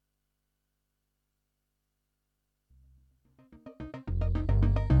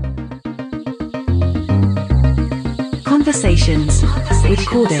Conversations with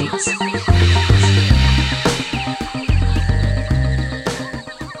Chordates.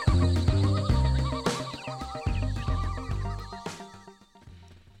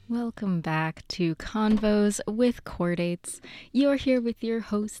 Welcome back to Convos with Chordates. You're here with your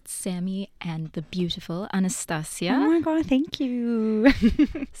hosts, Sammy and the beautiful Anastasia. Oh my God, thank you.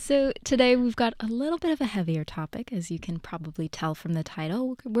 So today we've got a little bit of a heavier topic, as you can probably tell from the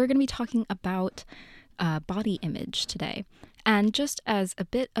title. We're going to be talking about body image today. And just as a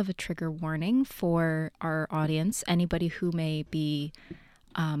bit of a trigger warning for our audience, anybody who may be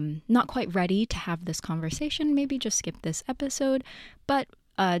not quite ready to have this conversation, maybe just skip this episode. But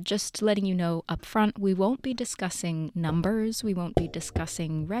just letting you know up front, we won't be discussing numbers. We won't be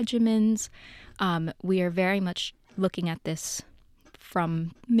discussing regimens. We are very much looking at this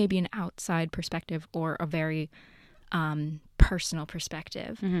from maybe an outside perspective or a very personal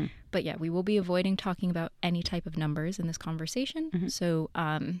perspective. Mm-hmm. But yeah, we will be avoiding talking about any type of numbers in this conversation. Mm-hmm. So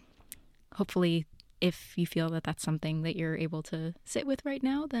hopefully, if you feel that that's something that you're able to sit with right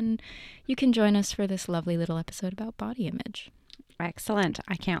now, then you can join us for this lovely little episode about body image. Excellent.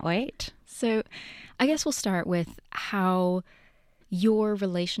 I can't wait. So I guess we'll start with how your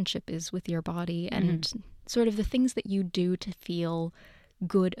relationship is with your body and sort of the things that you do to feel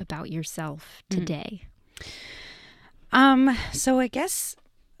good about yourself today. So I guess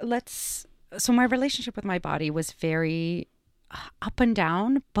so my relationship with my body was very up and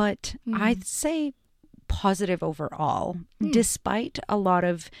down, but I'd say positive overall, despite a lot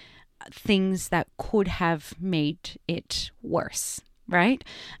of things that could have made it worse, right?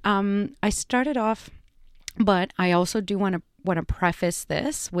 I started off, but I also do want to preface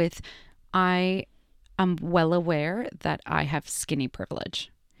this with I am well aware that I have skinny privilege.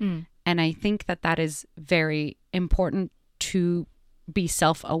 And I think that is very important to be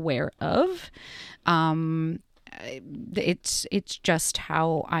self-aware of. It's just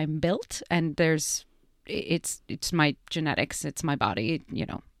how I'm built, and it's my genetics, it's my body, you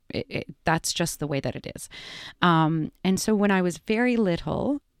know. That's just the way that it is. And so when I was very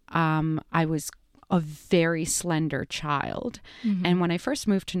little, I was a very slender child. Mm-hmm. And when I first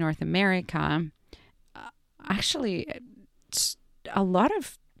moved to North America, actually,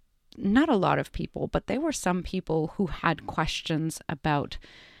 not a lot of people, but there were some people who had questions about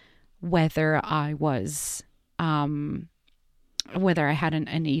whether I had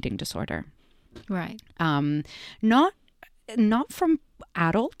an eating disorder. Right. Not from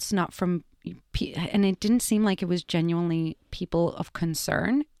adults, and it didn't seem like it was genuinely people of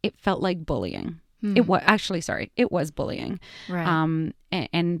concern. It felt like bullying. It was bullying. Right.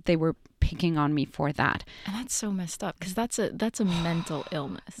 And they were picking on me for that. And that's so messed up, because that's a mental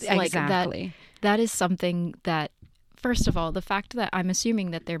illness. Exactly. Like that is something that, first of all, the fact that I'm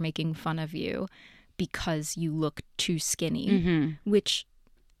assuming that they're making fun of you because you look too skinny, which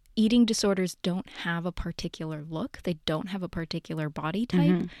eating disorders don't have a particular look. They don't have a particular body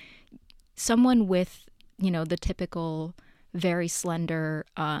type. Someone with, the typical very slender,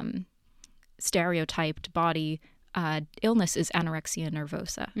 stereotyped body illness is anorexia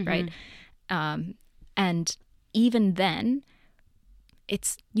nervosa, right? And even then,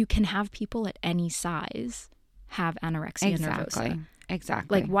 you can have people at any size have anorexia nervosa.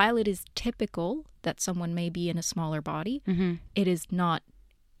 Exactly. Like, while it is typical that someone may be in a smaller body, it is not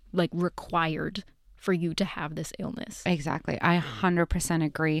required for you to have this illness. Exactly. I 100%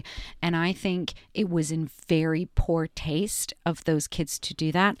 agree. And I think it was in very poor taste of those kids to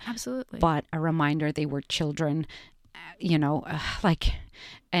do that. Absolutely. But a reminder, they were children,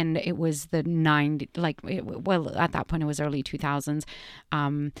 and it was the 90s, at that point it was early 2000s.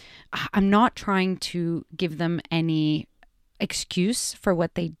 I'm not trying to give them any excuse for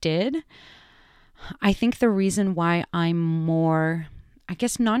what they did. I think the reason why I'm more, I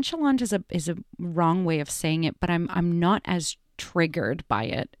guess nonchalant is a wrong way of saying it, but I'm not as triggered by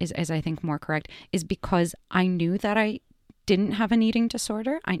it, as I think more correct, is because I knew that I didn't have an eating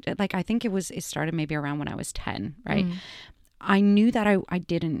disorder. I think it started maybe around when I was 10, right? I knew that I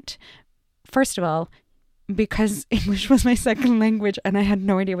didn't. First of all, because English was my second language and I had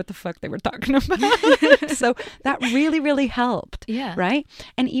no idea what the fuck they were talking about. So that really, really helped. Yeah. Right.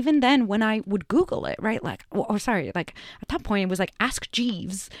 And even then when I would Google it, right? At that point it was like, ask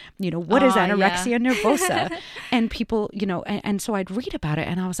Jeeves, what is anorexia nervosa? And people, and so I'd read about it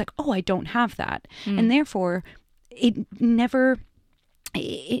and I was like, oh, I don't have that. And therefore it never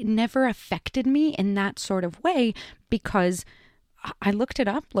affected me in that sort of way, because I looked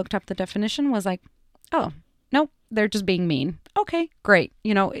up the definition, was like, oh, nope, they're just being mean. Okay, great.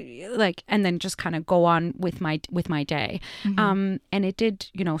 You know, like, and then just kind of go on with my day. And it did,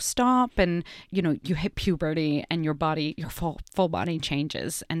 you know, stop, and, you know, you hit puberty and your full body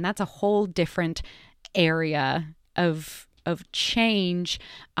changes. And that's a whole different area of change.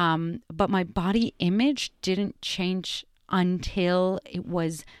 But my body image didn't change until it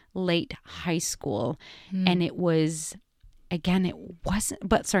was late high school. And it was, again, it wasn't,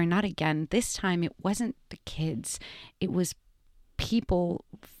 but sorry, not again. This time it wasn't the kids. It was people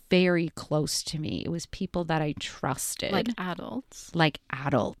very close to me. It was people that I trusted. Like adults? Like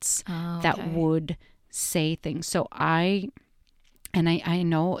adults that would say things. So I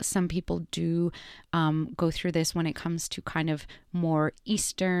know some people do go through this when it comes to kind of more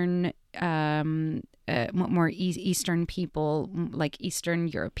Eastern Eastern people, like Eastern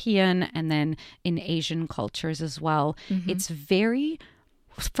European, and then in Asian cultures as well. It's very,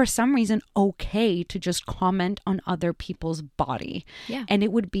 for some reason, okay to just comment on other people's body. Yeah. And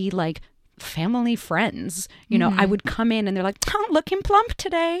it would be like family friends. You know, I would come in and they're like, oh, looking plump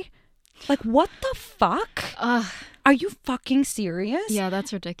today. Like, what the fuck? Are you fucking serious? Yeah,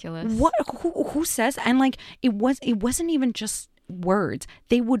 that's ridiculous. What? Who says? And like, it wasn't even just words.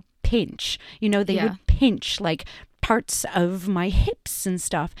 They would pinch. You know, they would pinch like parts of my hips and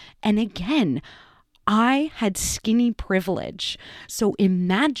stuff. And again, I had skinny privilege. So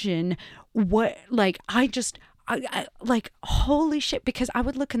imagine what, like, I like, holy shit, because I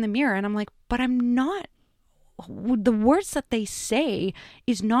would look in the mirror and I'm like, but I'm not. The words that they say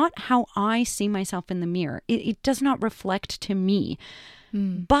is not how I see myself in the mirror. It does not reflect to me.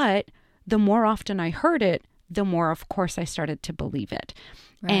 But the more often I heard it, the more, of course, I started to believe it.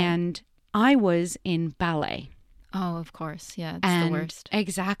 Right. And I was in ballet. Oh, of course. Yeah, it's the worst.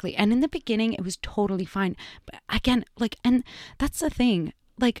 Exactly. And in the beginning, it was totally fine. But again, like, and that's the thing.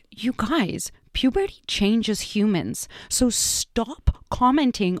 Like, you guys, puberty changes humans. So stop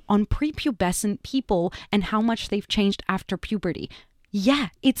commenting on prepubescent people and how much they've changed after puberty. Yeah,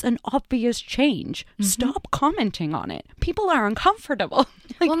 it's an obvious change. Stop commenting on it. People are uncomfortable.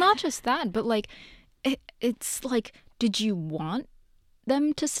 Like, well, not just that, but like, it's like, did you want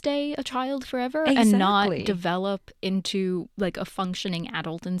them to stay a child forever and not develop into like a functioning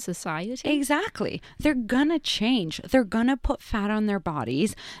adult in society? Exactly. They're gonna change. They're gonna put fat on their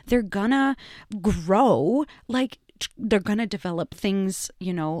bodies. They're gonna grow. Like, they're gonna develop things,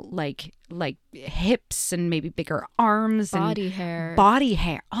 you know, like hips and maybe bigger arms, body and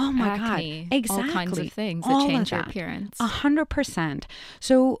hair. Oh my acne, God. Exactly. All kinds of things that change your appearance. 100%.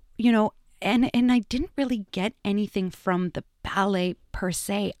 So, you know, and I didn't really get anything from the ballet per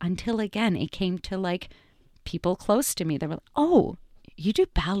se until, again, it came to like people close to me. They were like, oh, you do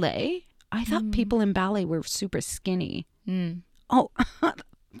ballet? I thought people in ballet were super skinny. Oh,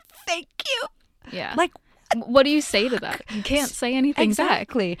 thank you. Yeah. Like, what do you say to that? You can't say anything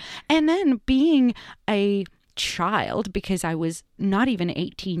exactly. back. And then being a child, because I was not even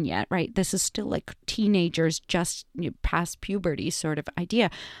 18 yet, right? This is still like teenagers just past puberty sort of idea.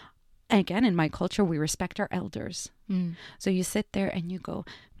 Again, in my culture, we respect our elders. So you sit there and you go,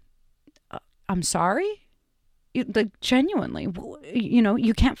 I'm sorry? Like, genuinely, you know,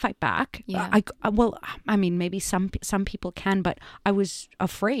 you can't fight back. Yeah. I mean, maybe some people can, but I was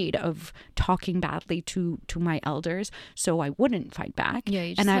afraid of talking badly to my elders, so I wouldn't fight back. Yeah,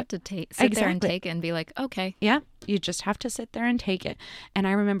 you just have to sit there and take it and be like, okay. Yeah, you just have to sit there and take it. And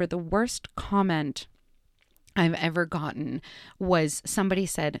I remember the worst comment I've ever gotten was somebody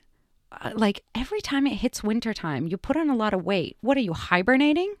said, like, every time it hits wintertime, you put on a lot of weight. What are you,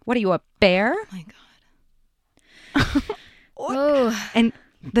 hibernating? What are you, a bear? Oh my God. Oh. And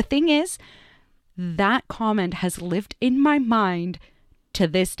the thing is, that comment has lived in my mind to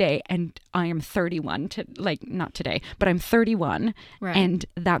this day. And I am 31, not today, but I'm 31. Right. And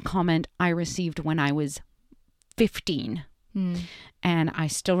that comment I received when I was 15. And I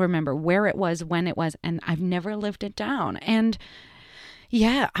still remember where it was, when it was, and I've never lived it down. And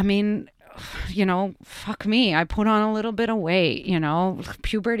yeah, I mean, you know, fuck me. I put on a little bit of weight, you know.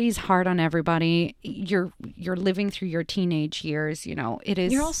 Puberty's hard on everybody. You're living through your teenage years, you know. It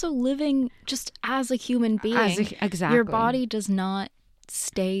is. You're also living just as a human being. Exactly. Your body does not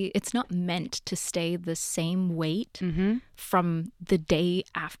stay, it's not meant to stay the same weight from the day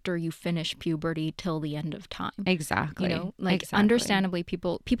after you finish puberty till the end of time. Exactly. You know, like, understandably,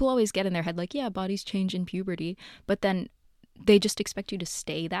 people always get in their head like, yeah, bodies change in puberty, but then they just expect you to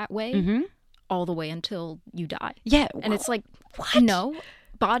stay that way all the way until you die. Yeah. And it's like, what? No,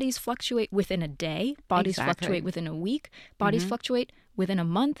 bodies fluctuate within a day. Bodies fluctuate within a week. Bodies fluctuate within a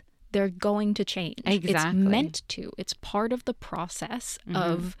month. They're going to change. Exactly. It's meant to. It's part of the process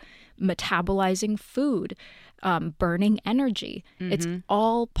of metabolizing food. burning energy. It's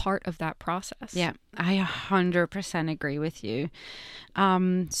all part of that process. Yeah, I 100% agree with you.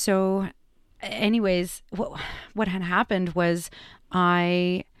 So anyways, what had happened was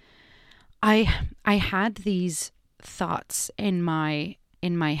I had these thoughts in my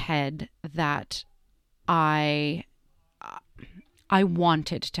head that I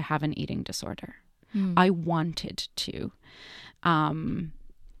wanted to have an eating disorder. I wanted to. And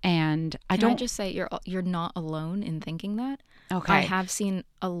Can I just say you're not alone in thinking that? Okay. I have seen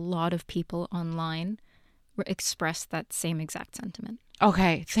a lot of people online express that same exact sentiment.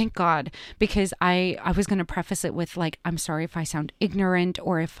 Okay, thank God, because I was going to preface it with like, I'm sorry if I sound ignorant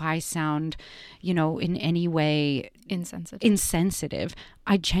or if I sound, in any way insensitive.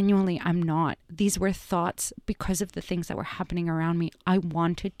 I genuinely, I'm not. These were thoughts because of the things that were happening around me. I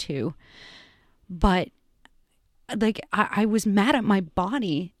wanted to, but like I was mad at my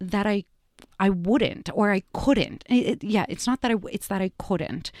body that I wouldn't, or I couldn't. It's not that it's that I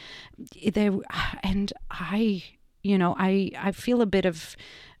couldn't. And I feel a bit of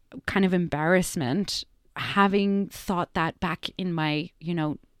kind of embarrassment having thought that back in my,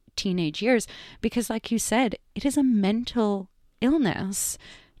 teenage years, because like you said, it is a mental illness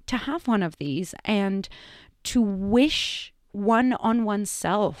to have one of these, and to wish one on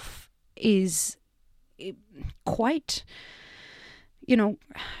oneself is quite,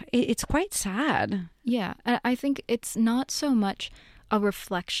 it's quite sad. Yeah, I think it's not so much a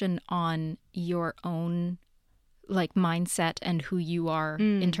reflection on your own like mindset and who you are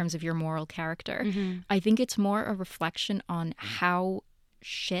in terms of your moral character. I think it's more a reflection on how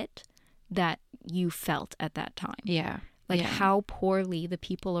shit that you felt at that time. Yeah. Like how poorly the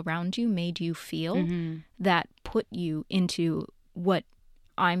people around you made you feel that put you into what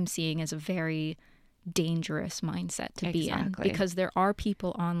I'm seeing as a very dangerous mindset to be in. Because there are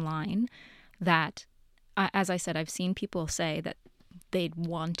people online that, as I said, I've seen people say that they'd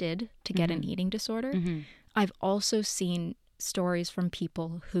wanted to get an eating disorder. I've also seen stories from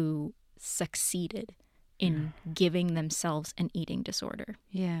people who succeeded in giving themselves an eating disorder.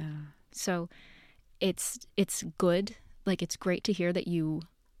 Yeah. So it's good. Like, it's great to hear that you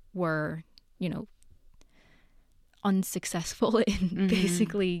were, unsuccessful in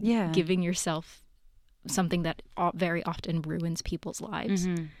basically giving yourself something that very often ruins people's lives.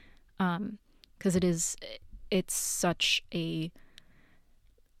 Because it's such a...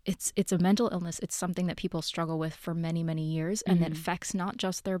 It's a mental illness. It's something that people struggle with for many, many years, and that affects not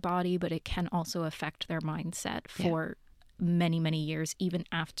just their body, but it can also affect their mindset for many, many years, even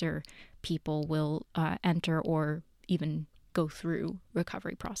after people will enter or even go through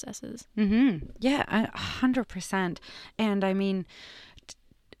recovery processes. Yeah, 100%. And I mean,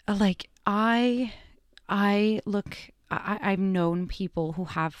 like I've known people who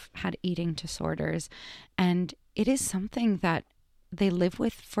have had eating disorders, and it is something that they live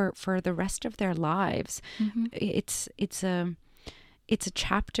with for the rest of their lives. It's a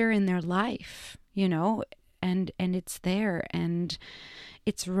chapter in their life, and it's there, and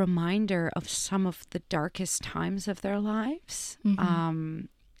it's a reminder of some of the darkest times of their lives. And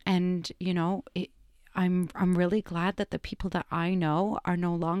I'm really glad that the people that I know are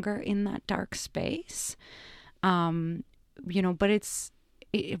no longer in that dark space. But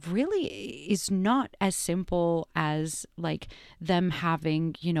it really is not as simple as like them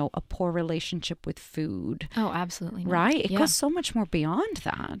having, a poor relationship with food. Oh, absolutely not. Right? It goes so much more beyond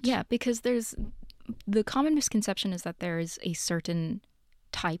that. Yeah, because the common misconception is that there is a certain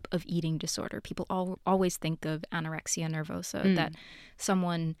type of eating disorder. People always think of anorexia nervosa, that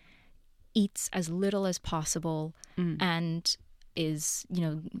someone eats as little as possible and is,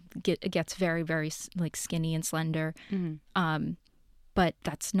 gets very, very like skinny and slender. But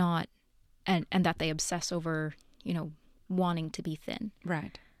that's not, and that they obsess over, wanting to be thin.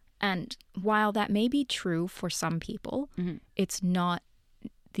 Right. And while that may be true for some people, it's not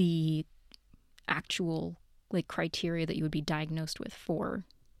the actual like criteria that you would be diagnosed with for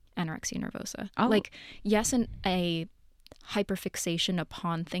anorexia nervosa. Oh. Like, yes, a hyperfixation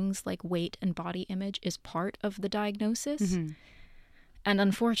upon things like weight and body image is part of the diagnosis. And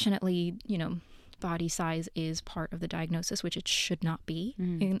unfortunately, body size is part of the diagnosis, which it should not be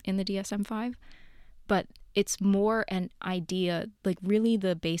in the DSM-5. But it's more an idea, like really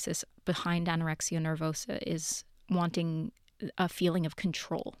the basis behind anorexia nervosa is wanting a feeling of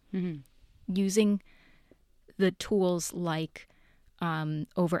control. Using the tools like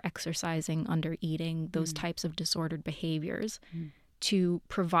over-exercising, under-eating, those types of disordered behaviors to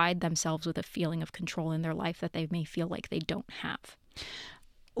provide themselves with a feeling of control in their life that they may feel like they don't have.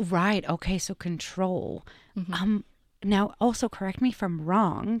 Right. Okay. So control. Now, also correct me if I'm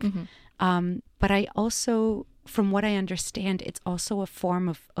wrong, but I also from what I understand, it's also a form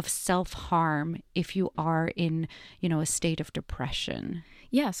of self-harm if you are in, a state of depression.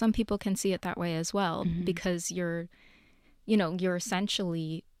 Yeah, some people can see it that way as well, because you're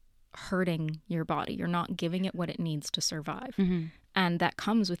essentially hurting your body. You're not giving it what it needs to survive. And that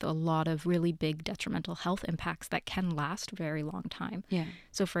comes with a lot of really big detrimental health impacts that can last a very long time. Yeah.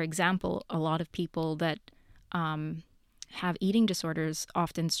 So, for example, a lot of people that have eating disorders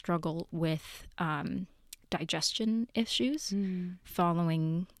often struggle with digestion issues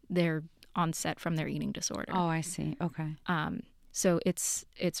following their onset from their eating disorder. Oh, I see. Okay. So it's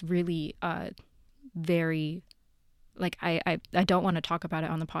really very, like, I don't want to talk about it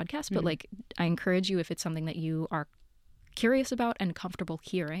on the podcast, but like, I encourage you, if it's something that you are curious about and comfortable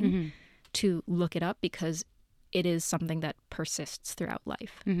hearing, to look it up, because it is something that persists throughout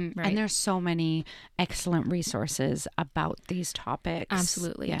life. Right? And there's so many excellent resources about these topics.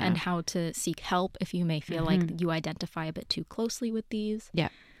 Absolutely. Yeah. And how to seek help if you may feel like you identify a bit too closely with these. Yeah.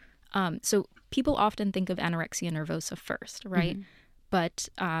 So people often think of anorexia nervosa first, right? But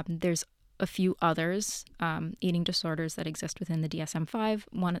there's a few others, eating disorders that exist within the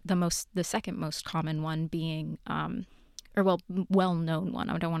DSM-5. The second most common one being, well-known one.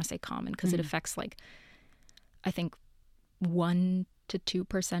 I don't want to say common, because it affects, like, I think 1 to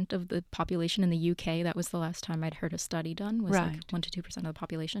 2% of the population in the UK. That was the last time I'd heard a study done, was like 1 to 2% of the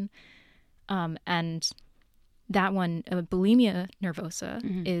population. And that one, bulimia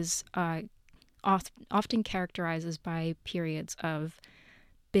nervosa, is often characterizes by periods of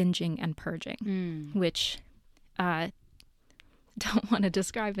binging and purging, which don't want to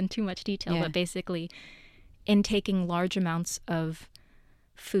describe in too much detail, but basically intaking large amounts of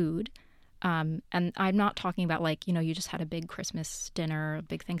food. And I'm not talking about, like, you just had a big Christmas dinner, a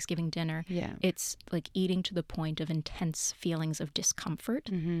big Thanksgiving dinner. Yeah. It's like eating to the point of intense feelings of discomfort,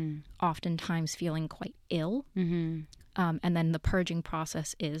 oftentimes feeling quite ill. And then the purging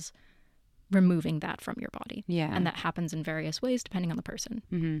process is removing that from your body. Yeah. And that happens in various ways depending on the person.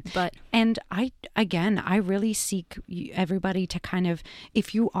 And I really seek everybody to kind of,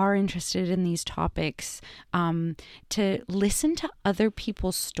 if you are interested in these topics, to listen to other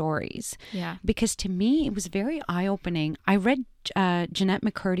people's stories. Yeah. Because to me, it was very eye-opening. I read Jeanette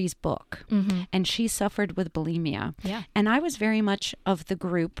McCurdy's book, and she suffered with bulimia. Yeah. And I was very much of the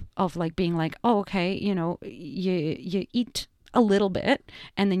group of, like, being like, oh, okay, you eat a little bit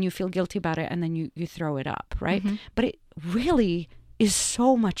and then you feel guilty about it and then you throw it up, right? But it really is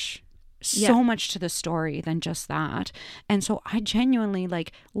so much to the story than just that. And so I genuinely,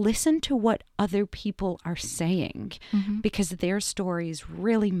 like, listen to what other people are saying, because their stories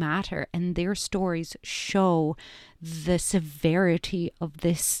really matter, and their stories show the severity of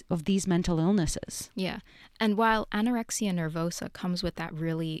these mental illnesses. Yeah. And while anorexia nervosa comes with that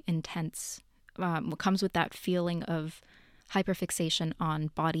really intense, comes with that feeling of hyperfixation on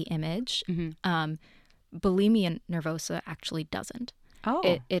body image, bulimia nervosa actually doesn't.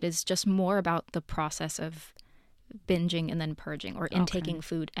 Oh. It is just more about the process of binging and then purging, or intaking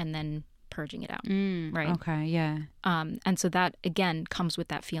food and then purging it out, right? Okay, yeah. And so that, again, comes with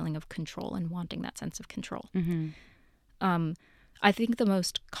that feeling of control and wanting that sense of control. I think the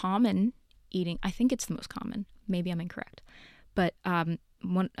most common eating, I think it's the most common, maybe I'm incorrect, but I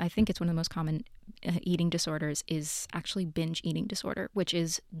think it's one of the most common eating disorders is actually binge eating disorder, which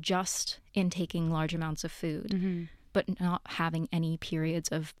is just intaking large amounts of food, but not having any periods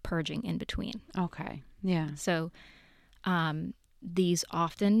of purging in between. Okay, yeah. So these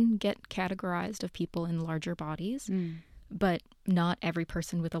often get categorized of people in larger bodies, but not every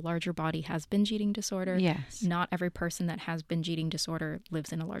person with a larger body has binge eating disorder. Yes. Not every person that has binge eating disorder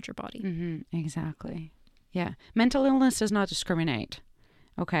lives in a larger body. Exactly. Yeah. Mental illness does not discriminate.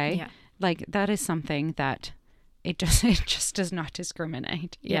 Okay. Yeah. Like, that is something that it just does not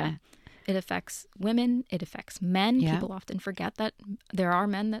discriminate. Yeah. It affects women. It affects men. Yeah. People often forget that there are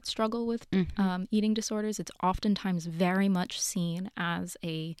men that struggle with eating disorders. It's oftentimes very much seen as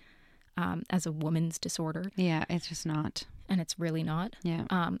a woman's disorder. Yeah. It's just not. And it's really not. Yeah.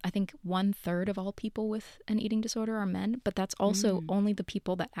 I think 1/3 of all people with an eating disorder are men, but that's also only the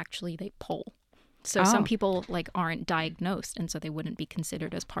people that actually they poll. So some people, like, aren't diagnosed, and so they wouldn't be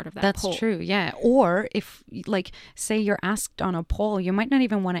considered as part of that poll. That's true, yeah. Or if, like, say you're asked on a poll, you might not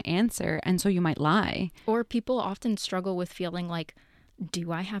even want to answer, and so you might lie. Or people often struggle with feeling like,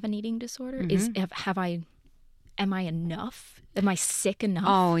 do I have an eating disorder? Am I enough? Am I sick enough?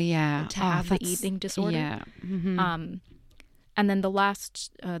 Oh, yeah. To have the eating disorder? Yeah. And then the last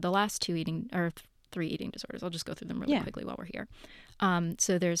 3 eating disorders. I'll just go through them really quickly while we're here.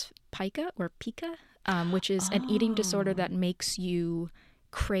 So there's pica, which is an eating disorder that makes you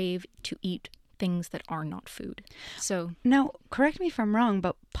crave to eat things that are not food. So Now, correct me if I'm wrong,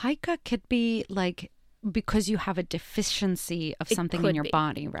 but pica could be like because you have a deficiency of It something could in your be.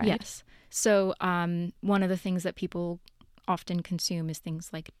 body, right? yes. So one of the things that people often consume is things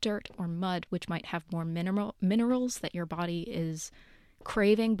like dirt or mud, which might have more minerals that your body is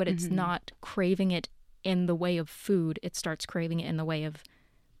craving, but it's not craving it in the way of food. It starts craving it in the way of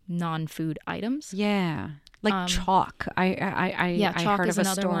non-food items. Yeah. Like chalk. I chalk heard is of a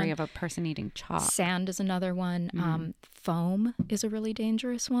another story one. of a person eating chalk. Sand is another one. Foam is a really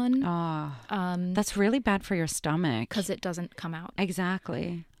dangerous one Oh, that's really bad for your stomach. because it doesn't come out.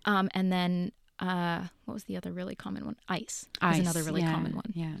 Exactly. And then what was the other really common one? Ice is another really common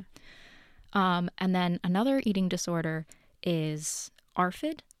one. Yeah. And then another eating disorder is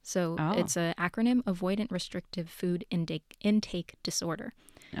ARFID. So it's an acronym, Avoidant Restrictive Food Intake Disorder.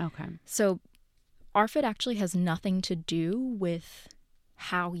 Okay. So ARFID actually has nothing to do with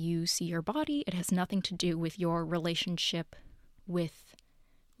how you see your body. It has nothing to do with your relationship with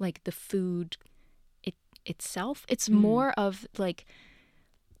like the food itself. It's more of like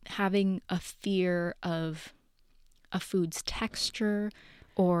having a fear of a food's texture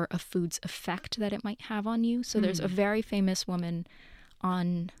or a food's effect that it might have on you. So there's a very famous woman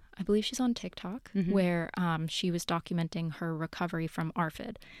on, I believe she's on TikTok, where she was documenting her recovery from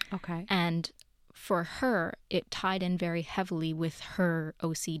ARFID. Okay. And for her, it tied in very heavily with her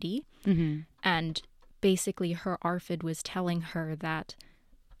OCD. And basically her ARFID was telling her that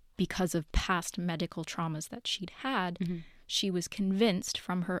because of past medical traumas that she'd had, she was convinced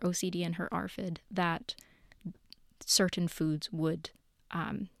from her OCD and her ARFID that certain foods would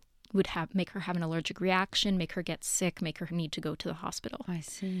make her have an allergic reaction, make her get sick, make her need to go to the hospital. I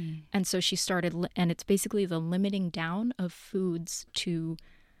see. And so she started, and it's basically the limiting down of foods to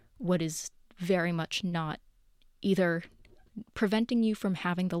what is very much not either preventing you from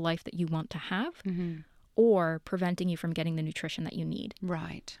having the life that you want to have or preventing you from getting the nutrition that you need.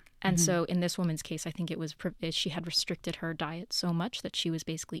 Right. And so in this woman's case, I think it was she had restricted her diet so much that she was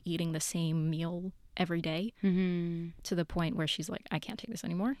basically eating the same meal every day to the point where she's like, I can't take this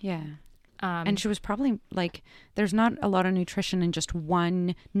anymore. Yeah. And she was probably like, there's not a lot of nutrition in just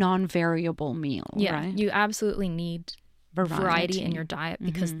one non-variable meal, right? You absolutely need variety in your diet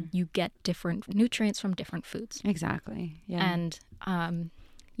because you get different nutrients from different foods. Exactly. Yeah. And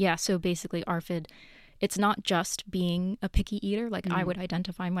so basically ARFID, it's not just being a picky eater. Like I would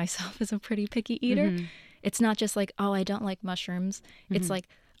identify myself as a pretty picky eater. It's not just like, oh, I don't like mushrooms. It's like,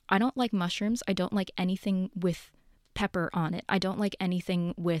 I don't like mushrooms. I don't like anything with pepper on it. I don't like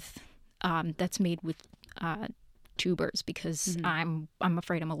anything with that's made with tubers because I'm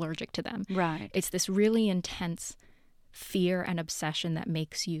afraid I'm allergic to them. Right. It's this really intense fear and obsession that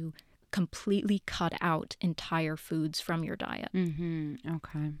makes you completely cut out entire foods from your diet.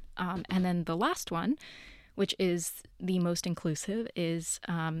 Okay. And then the last one, which is the most inclusive, is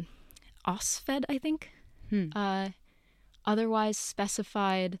OSFED, I think. Otherwise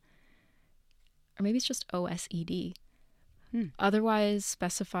specified, or maybe it's just OSED. Otherwise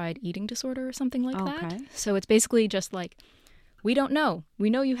specified eating disorder or something like that. So it's basically just like, we don't know. We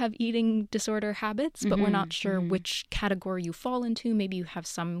know you have eating disorder habits, but we're not sure which category you fall into. Maybe you have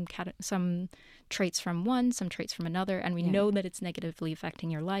some traits from one, some traits from another, and we know that it's negatively affecting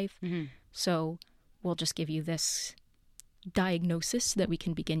your life. So we'll just give you this diagnosis so that we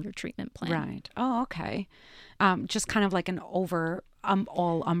can begin your treatment plan. Right. Oh, okay. Just kind of like an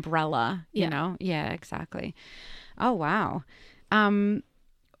all umbrella, you know? Yeah, exactly. Oh, wow.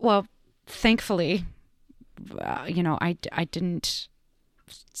 Well, thankfully, I didn't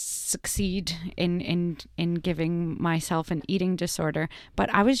succeed in giving myself an eating disorder,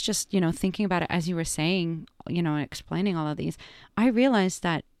 but I was just, thinking about it as you were saying, explaining all of these. I realized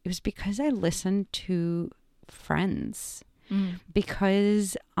that it was because I listened to friends,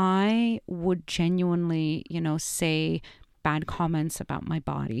 because I would genuinely, say bad comments about my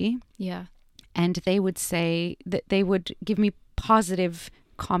body. Yeah. And they would say that they would give me positive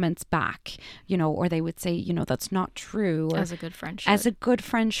comments back, or they would say, that's not true. Or, as a good friend should. As a good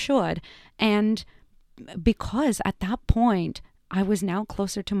friend should. And because at that point, I was now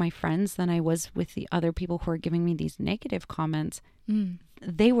closer to my friends than I was with the other people who were giving me these negative comments.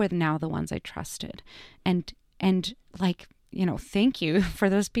 They were now the ones I trusted. And like, thank you for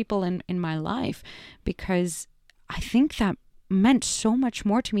those people in my life, because I think that meant so much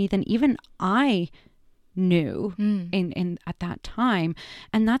more to me than even I knew in at that time.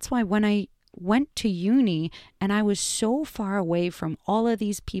 And that's why when I went to uni and I was so far away from all of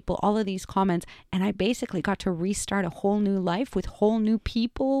these people, all of these comments, and I basically got to restart a whole new life with whole new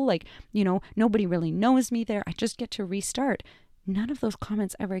people, like, nobody really knows me there. I just get to restart. None of those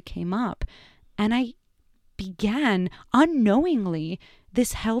comments ever came up. And I began unknowingly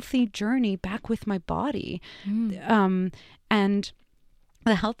this healthy journey back with my body. And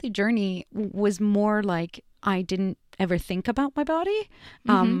the healthy journey was more like I didn't ever think about my body.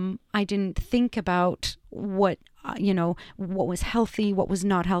 I didn't think about what what was healthy, what was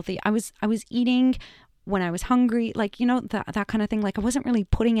not healthy. I was eating when I was hungry, like, that kind of thing. Like, I wasn't really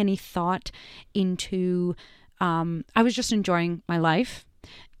putting any thought into, I was just enjoying my life.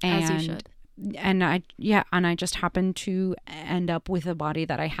 And, as you should. And I just happened to end up with a body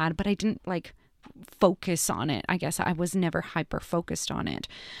that I had, but I didn't like focus on it. I guess I was never hyper focused on it.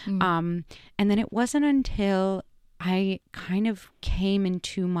 And then it wasn't until I kind of came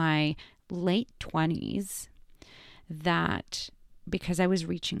into my late 20s that, because I was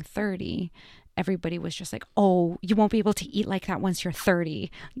reaching 30, everybody was just like, oh, you won't be able to eat like that once you're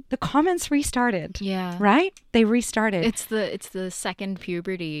 30. The comments restarted. Yeah. Right? They restarted. It's the second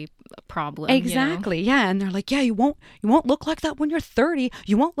puberty problem. Exactly. Yeah. And they're like, yeah, you won't look like that when you're 30.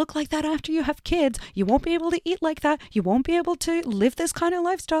 You won't look like that after you have kids. You won't be able to eat like that. You won't be able to live this kind of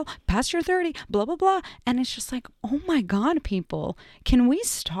lifestyle past your 30, blah, blah, blah. And it's just like, oh my God, people, can we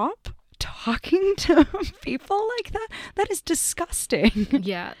stop talking to people like that? That is disgusting.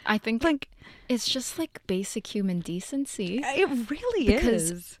 Yeah. I think like it's just like basic human decency. It really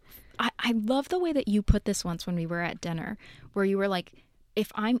is. I love the way that you put this once when we were at dinner, where you were like,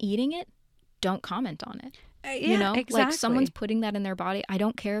 if I'm eating it, don't comment on it. Exactly. Like someone's putting that in their body. I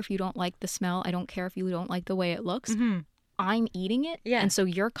don't care if you don't like the smell. I don't care if you don't like the way it looks. I'm eating it. Yeah. And so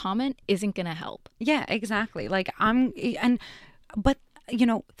your comment isn't going to help. Yeah, exactly. Like but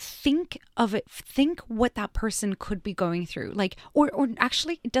think of it, think what that person could be going through. Like, or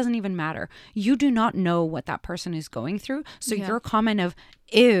actually, it doesn't even matter. You do not know what that person is going through. So your comment of,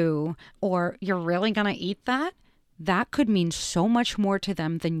 ew, or you're really going to eat that, that could mean so much more to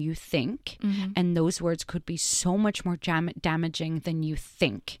them than you think. And those words could be so much more damaging than you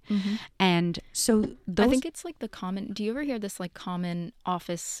think. And so I think it's like the common, do you ever hear this like common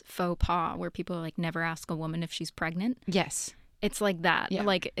office faux pas where people are like, never ask a woman if she's pregnant? Yes. It's like that. Yeah.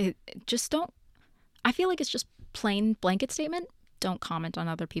 Like, just don't. I feel like it's just plain blanket statement. Don't comment on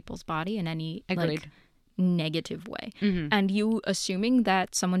other people's body in any like negative way. And you assuming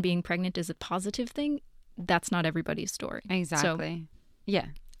that someone being pregnant is a positive thing, that's not everybody's story. Exactly. So, yeah,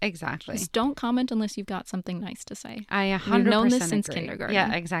 exactly. Just don't comment unless you've got something nice to say. I 100% We've known this since agree. kindergarten.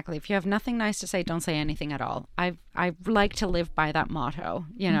 Yeah, exactly. If you have nothing nice to say, don't say anything at all. I like to live by that motto,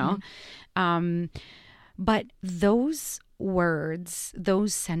 But those words,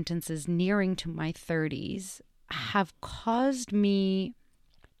 those sentences nearing to my 30s have caused me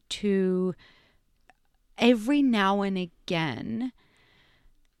to every now and again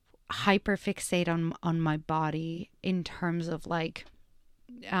hyperfixate on my body in terms of like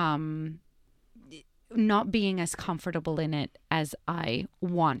not being as comfortable in it as I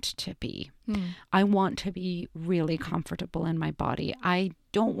want to be. I want to be really comfortable in my body. I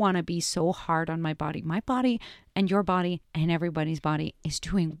don't want to be so hard on my body. My body and your body and everybody's body is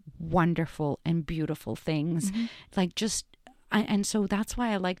doing wonderful and beautiful things. Like and so that's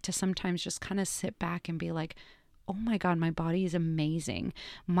why I like to sometimes just kind of sit back and be like, oh my God, my body is amazing.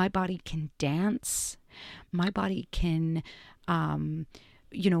 My body can dance. My body can,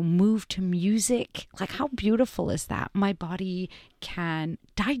 move to music. Like, how beautiful is that? My body can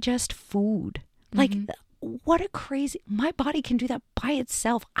digest food. Like, what a crazy, my body can do that by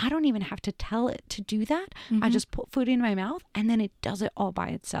itself. I don't even have to tell it to do that. I just put food in my mouth and then it does it all by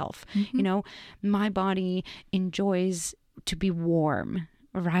itself. My body enjoys to be warm,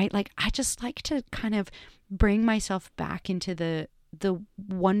 right? Like, I just like to kind of bring myself back into the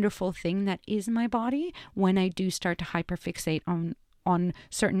wonderful thing that is my body when I do start to hyperfixate on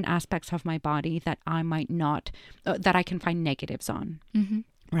certain aspects of my body that I might not, that I can find negatives on.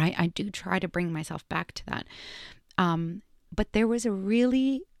 Right? I do try to bring myself back to that. But there was a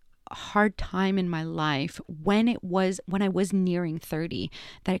really hard time in my life when I was nearing 30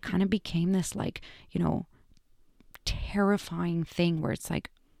 that it kind of became this like, terrifying thing where it's like,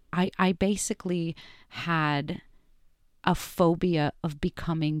 I basically had a phobia of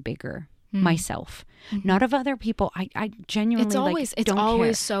becoming bigger myself, not of other people. I genuinely it's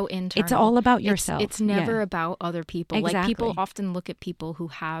always so internal. It's all about yourself. It's never about other people. Exactly. Like, people often look at people who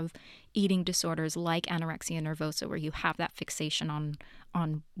have eating disorders like anorexia nervosa, where you have that fixation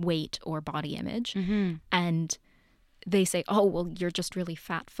on weight or body image, and they say, oh, well, you're just really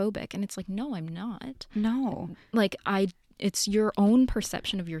fat phobic. And it's like, no, I'm not. No. Like, it's your own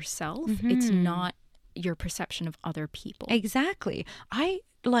perception of yourself. It's not your perception of other people. Exactly.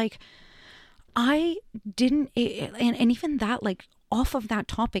 I didn't, and even that, like, off of that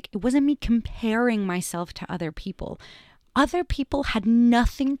topic, it wasn't me comparing myself to other people. Other people had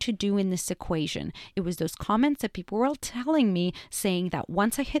nothing to do in this equation. It was those comments that people were all telling me, saying that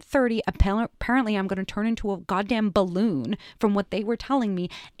once I hit 30, apparently I'm going to turn into a goddamn balloon, from what they were telling me.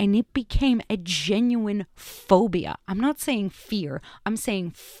 And it became a genuine phobia. I'm not saying fear, I'm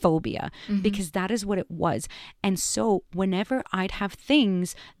saying phobia, because that is what it was. And so whenever I'd have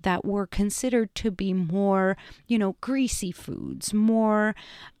things that were considered to be more, greasy foods, more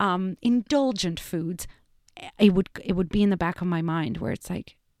indulgent foods, it would be in the back of my mind where it's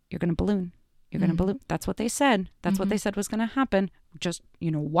like, you're going to balloon. You're going to balloon. That's what they said. That's what they said was going to happen. Just,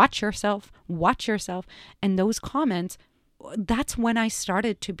 watch yourself. And those comments, that's when I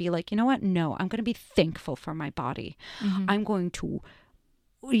started to be like, you know what? No, I'm going to be thankful for my body. I'm going to,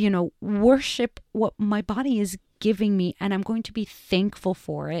 worship what my body is giving me, and I'm going to be thankful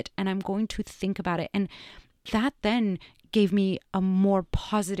for it, and I'm going to think about it. And that then gave me a more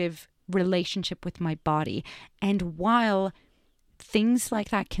positive relationship with my body. And while things like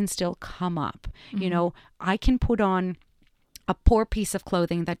that can still come up, I can put on a poor piece of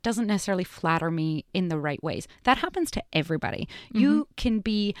clothing that doesn't necessarily flatter me in the right ways. That happens to everybody. You can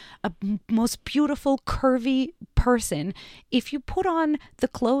be a most beautiful, curvy person. If you put on the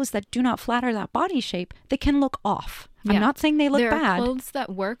clothes that do not flatter that body shape, they can look off. Yeah. I'm not saying they look bad. There are clothes that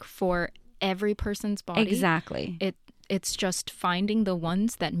work for every person's body. Exactly. It's just finding the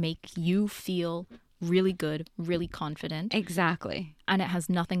ones that make you feel really good, really confident. Exactly. And it has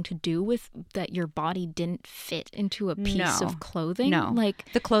nothing to do with that your body didn't fit into a piece of clothing. No.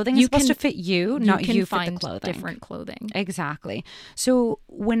 Like, the clothing is supposed to fit you, not you fit the clothing. Different clothing. Exactly. So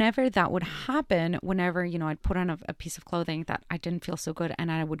whenever that would happen, whenever, I'd put on a piece of clothing that I didn't feel so good,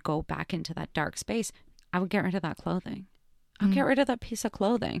 and I would go back into that dark space, I would get rid of that clothing. I'll get rid of that piece of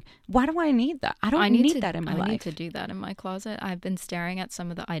clothing. Why do I need that? I don't need that in my life. I need to do that in my closet. I've been staring at some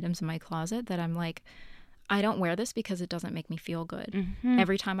of the items in my closet that I'm like, I don't wear this because it doesn't make me feel good.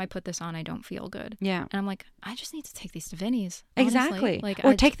 Every time I put this on, I don't feel good. Yeah. And I'm like, I just need to take these to Vinny's. Exactly.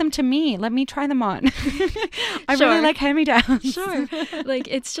 Or take them to me. Let me try them on. I really like hand-me-downs. Sure.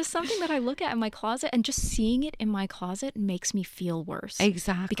 It's just something that I look at in my closet, and just seeing it in my closet makes me feel worse.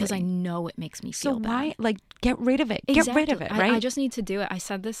 Exactly. Because I know it makes me feel bad. So why, get rid of it. Exactly. Get rid of it, right? I just need to do it. I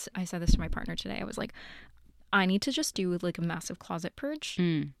said this to my partner today. I was like, I need to just do a massive closet purge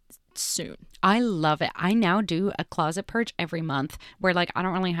soon. I love it. I now do a closet purge every month where I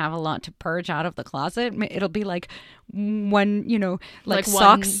don't really have a lot to purge out of the closet. It'll be one,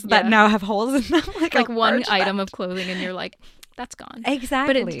 socks that now have holes in them. Like one item of clothing, and you're like, that's gone.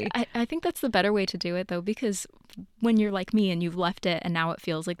 Exactly. But I think that's the better way to do it, though, because when you're like me and you've left it and now it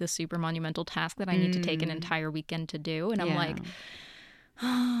feels like this super monumental task that I need to take an entire weekend to do. And I'm like,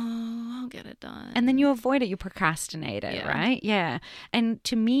 oh, I'll get it done. And then you avoid it. You procrastinate it, right? Yeah. And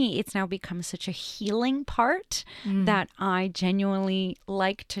to me, it's now become such a healing part that I genuinely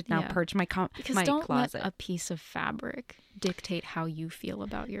like to now purge my closet. Because don't let a piece of fabric dictate how you feel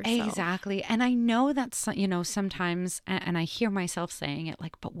about yourself. Exactly. And I know that, sometimes, and I hear myself saying it,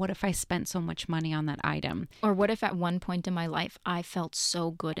 but what if I spent so much money on that item? Or what if at one point in my life I felt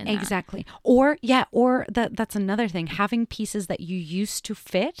so good in that? Exactly. Or that's another thing, having pieces that you used to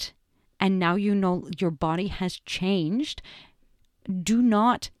fit and now your body has changed. Do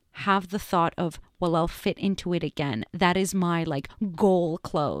not have the thought of, well, I'll fit into it again. That is my goal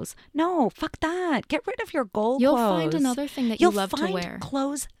clothes. No, fuck that. Get rid of your goal clothes. You'll find another thing that you love to wear. You'll find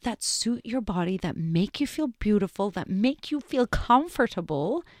clothes that suit your body, that make you feel beautiful, that make you feel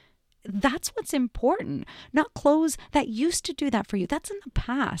comfortable. That's what's important, not clothes that used to do that for you. That's in the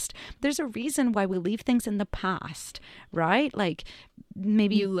past. There's a reason why we leave things in the past, right?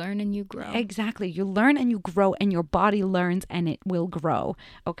 Maybe you learn and you grow. Exactly. You learn and you grow, and your body learns and it will grow.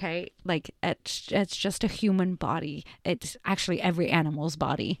 Okay. It's just a human body. It's actually every animal's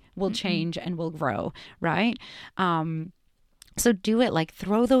body will change and will grow. Right. So do it.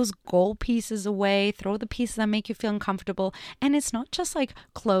 Throw those gold pieces away, throw the pieces that make you feel uncomfortable. And it's not just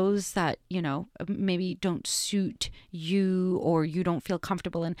clothes that, maybe don't suit you or you don't feel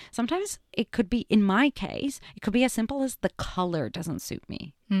comfortable in. Sometimes it could be, in my case, it could be as simple as the color doesn't suit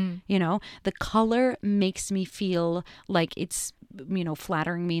me. The color makes me feel like it's,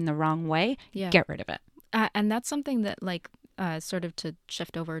 flattering me in the wrong way. Yeah. Get rid of it. And that's something that sort of to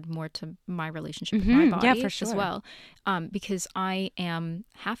shift over more to my relationship with my body for sure. as well. Because I am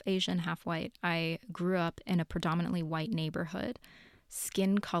half Asian, half white. I grew up in a predominantly white neighborhood.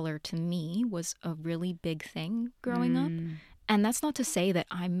 Skin color to me was a really big thing growing up. And that's not to say that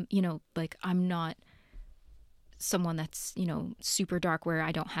I'm, I'm not someone that's, you know, super dark where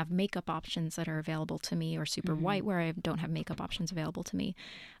I don't have makeup options that are available to me, or super white where I don't have makeup options available to me.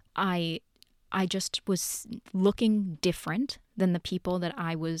 I just was looking different than the people that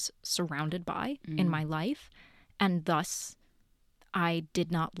I was surrounded by in my life. And thus, I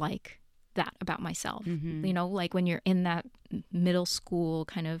did not like that about myself. You know, like when you're in that middle school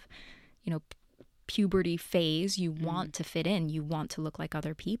kind of, you know, puberty phase, you want to fit in, you want to look like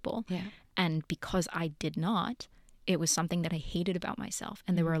other people. Yeah. And because I did not, it was something that I hated about myself.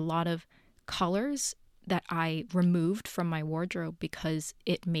 And there were a lot of colors that I removed from my wardrobe because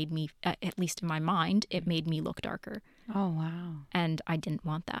it made me, at least in my mind, it made me look darker. Oh, wow. And I didn't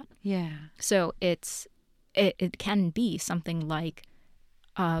want that. Yeah. So it can be something like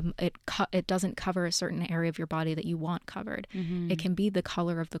it doesn't cover a certain area of your body that you want covered. It can be the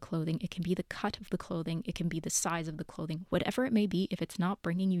color of the clothing. It can be the cut of the clothing. It can be the size of the clothing. Whatever it may be, if it's not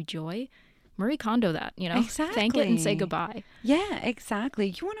bringing you joy, Marie Kondo that, you know? Exactly. Thank it and say goodbye. Yeah, exactly.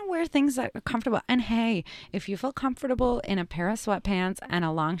 You want to wear things that are comfortable. And hey, if you feel comfortable in a pair of sweatpants and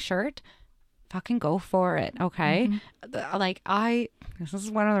a long shirt, fucking go for it. Okay. Like this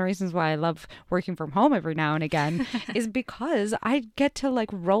is one of the reasons why I love working from home every now and again is because I get to like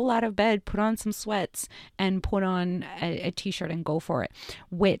roll out of bed, put on some sweats and put on a t-shirt and go for it.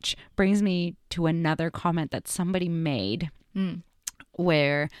 Which brings me to another comment that somebody made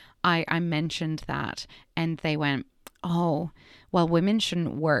where I mentioned that and they went, oh, well, women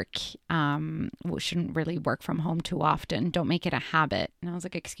shouldn't really work from home too often. Don't make it a habit. And I was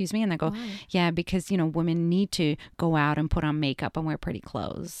like, excuse me? And they go, Why? yeah, because, you know, women need to go out and put on makeup and wear pretty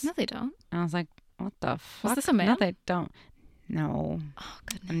clothes. No, they don't. And I was like, what the fuck? Was this a man? No, they don't. No. Oh,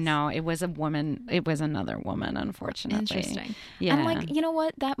 goodness. No, it was a woman. It was another woman, unfortunately. Interesting. Yeah. And like, you know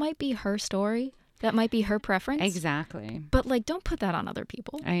what? That might be her story. That might be her preference. Exactly. But like, don't put that on other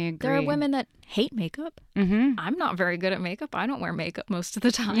people. I agree. There are women that hate makeup. I'm not very good at makeup. I don't wear makeup most of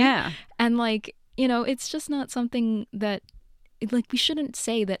the time. Yeah. And like, you know, it's just not something that, like, we shouldn't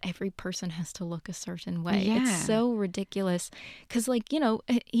say that every person has to look a certain way. Yeah. It's so ridiculous. Because like, you know,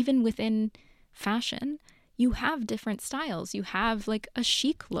 even within fashion, you have different styles. You have like a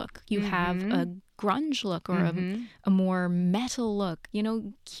chic look. You have a grunge look or a more metal look, you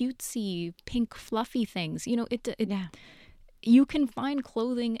know, cutesy, pink, fluffy things. You know, you can find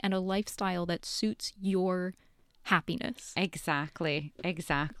clothing and a lifestyle that suits your happiness. Exactly.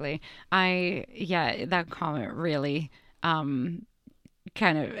 That comment really kind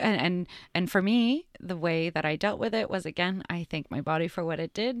of and for me, the way that I dealt with it was, again, I thank my body for what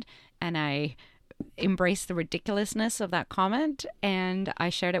it did, and I embraced the ridiculousness of that comment, and I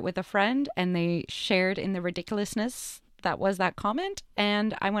shared it with a friend, and they shared in the ridiculousness that was that comment,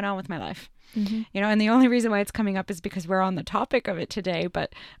 and I went on with my life. You know, and the only reason why it's coming up is because we're on the topic of it today,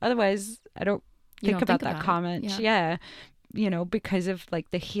 but otherwise I don't think about that comment. Yeah. You know, because of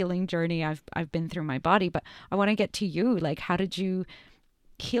like the healing journey I've been through my body. But I want to get to you. Like, how did you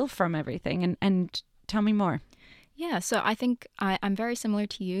heal from everything? And tell me more. Yeah, so I think I'm very similar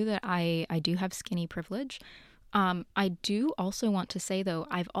to you that I do have skinny privilege. I do also want to say, though,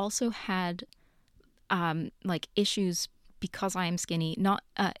 I've also had like issues because I am skinny, not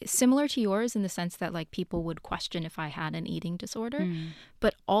similar to yours in the sense that like people would question if I had an eating disorder,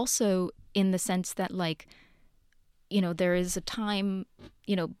 but also in the sense that like, you know, there is a time,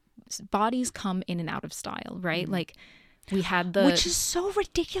 you know, bodies come in and out of style, right? Like we had which is so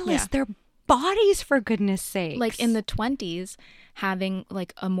ridiculous. Yeah. They're bodies, for goodness sakes. Like in the 20s, having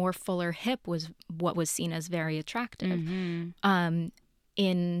like a more fuller hip was what was seen as very attractive.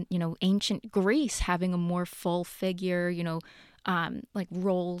 In, you know, ancient Greece, having a more full figure, you know, like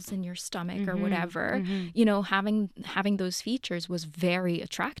rolls in your stomach or whatever, you know, having those features was very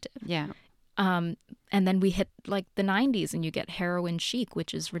attractive. Yeah. And then we hit like the 90s and you get heroin chic,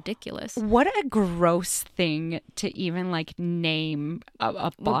 which is ridiculous. What a gross thing to even like name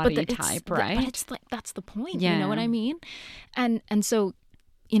a body type, right? But it's like, that's the point. Yeah. You know what I mean? And so,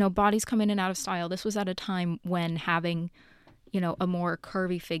 you know, bodies come in and out of style. This was at a time when having, you know, a more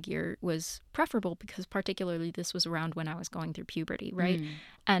curvy figure was preferable because particularly this was around when I was going through puberty, right?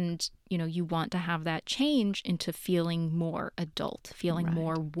 And, you know, you want to have that change into feeling more adult, feeling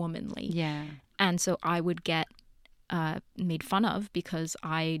more womanly. Yeah. And so I would get made fun of because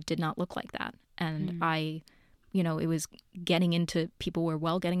I did not look like that. And I, you know, it was people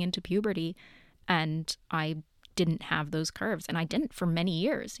were getting into puberty, and I didn't have those curves, and I didn't for many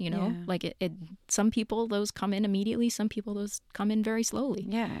years, you know. Like some people those come in immediately, some people those come in very slowly.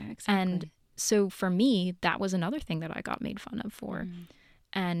 Yeah, exactly. And so for me, that was another thing that I got made fun of for.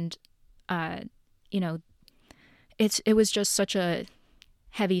 And you know, it was just such a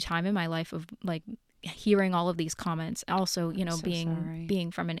heavy time in my life of like hearing all of these comments, also, So sorry.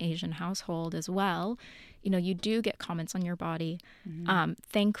 being from an Asian household as well, you do get comments on your body.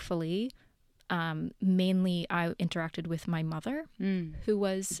 Thankfully, mainly I interacted with my mother, who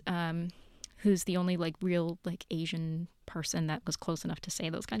was who's the only like real like Asian person that was close enough to say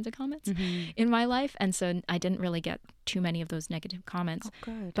those kinds of comments in my life. And so I didn't really get too many of those negative comments. Oh,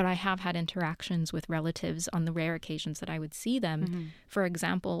 good. But I have had interactions with relatives on the rare occasions that I would see them. For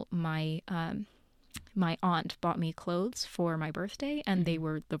example, my aunt bought me clothes for my birthday, and they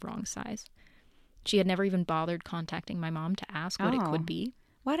were the wrong size. She had never even bothered contacting my mom to ask what it could be.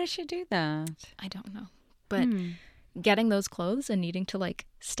 Why did she do that? I don't know. But getting those clothes and needing to like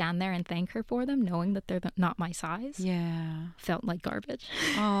stand there and thank her for them, knowing that they're not my size, felt like garbage.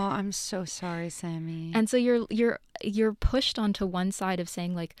 Oh, I'm so sorry, Sammy. And so you're pushed onto one side of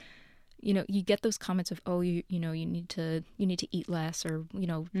saying like, you get those comments of, oh, you need to eat less, or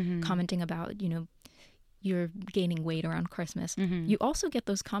commenting about you're gaining weight around Christmas. You also get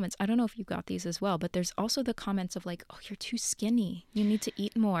those comments. I don't know if you got these as well, but there's also the comments of like, oh, you're too skinny. You need to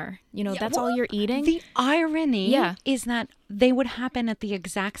eat more. That's all you're eating. The irony is that they would happen at the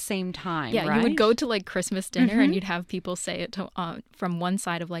exact same time. Yeah, right? You would go to like Christmas dinner and you'd have people say it to, from one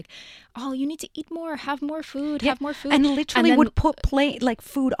side of like, oh, you need to eat more, have more food, have more food. And literally would put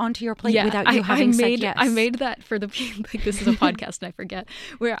food onto your plate without you having said yes. I made that for the people, like this is a podcast and I forget,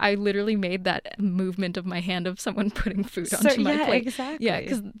 where I literally made that movement of my hand of someone putting food onto my plate. Exactly. Yeah,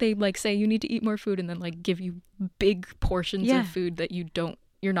 because they like say you need to eat more food and then like give you big portions of food that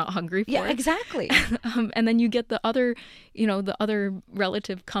you're not hungry for. Yeah, exactly. And then you get the other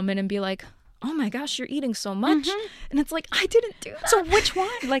relative come in and be like, oh my gosh, you're eating so much. And it's like, I didn't do that. So which one?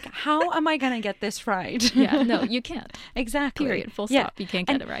 Like, how am I going to get this right? Yeah, no, you can't. Exactly. Period. Full stop. You can't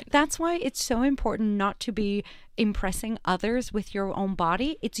get it right. That's why it's so important not to be impressing others with your own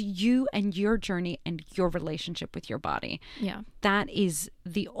body. It's you and your journey and your relationship with your body. Yeah. That is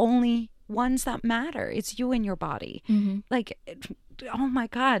the only ones that matter. It's you and your body. Like, oh my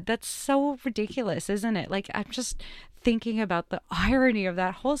God, that's so ridiculous, isn't it? Like, I'm just thinking about the irony of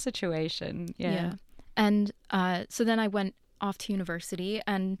that whole situation. Yeah. And so then I went off to university,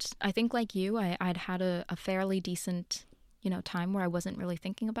 and I think like you, I'd had a fairly decent, time where I wasn't really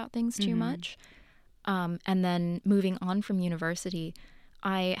thinking about things too much. And then moving on from university,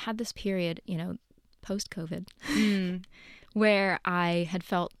 I had this period, post-COVID, where I had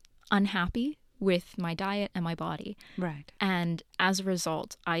felt unhappy with my diet and my body. Right. And as a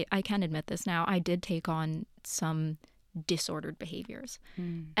result, I can admit this now, I did take on some disordered behaviors.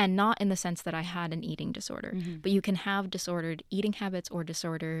 And not in the sense that I had an eating disorder, but you can have disordered eating habits or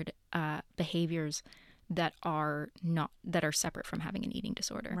disordered behaviors that are separate from having an eating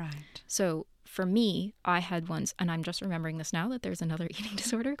disorder. Right. So for me, I had ones, and I'm just remembering this now, that there's another eating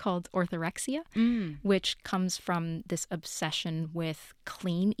disorder called orthorexia, which comes from this obsession with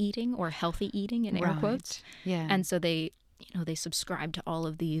clean eating or healthy eating in air quotes. Yeah. And so they subscribe to all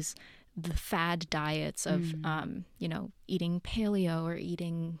of the fad diets of, eating paleo or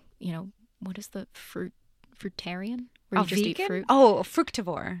eating, what is the fruitarian? Where you just eat fruit. Oh,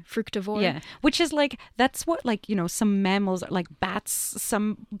 fructivore. Fructivore. Yeah. Which is like, that's what some mammals, like bats,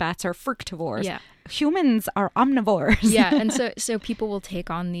 some bats are fructivores. Yeah. Humans are omnivores. Yeah. And so people will take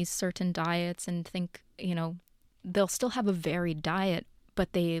on these certain diets and think, they'll still have a varied diet,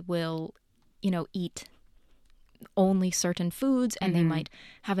 but they will, eat only certain foods, and they might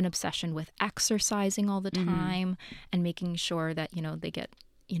have an obsession with exercising all the time and making sure that, they get,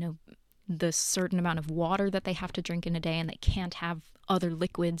 the certain amount of water that they have to drink in a day, and they can't have other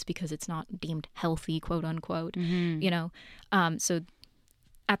liquids because it's not deemed healthy, quote unquote, so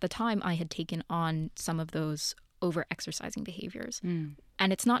at the time I had taken on some of those over exercising behaviors.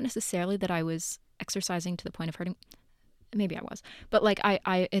 And it's not necessarily that I was exercising to the point of hurting. Maybe I was, but like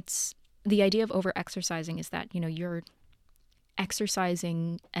it's the idea of over exercising is that, you're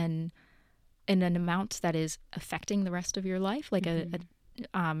exercising in an amount that is affecting the rest of your life, like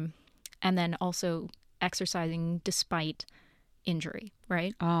and then also exercising despite injury,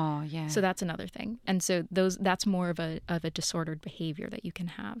 right? Oh, yeah. So that's another thing. And so that's more of a disordered behavior that you can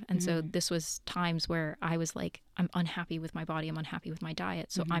have. And so this was times where I was like, I'm unhappy with my body, I'm unhappy with my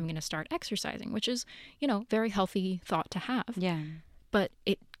diet, so I'm going to start exercising, which is, very healthy thought to have. Yeah. But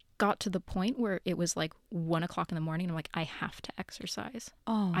it got to the point where it was like 1 o'clock in the morning, and I'm like, I have to exercise.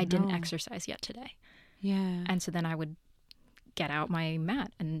 Oh, I didn't exercise yet today. Yeah. And so then I would get out my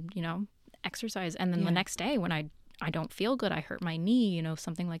mat and, exercise. And then the next day when I don't feel good, I hurt my knee,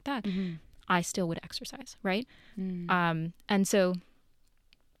 something like that, I still would exercise, right? And so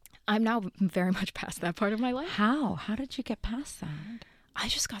I'm now very much past that part of my life. How did you get past that? I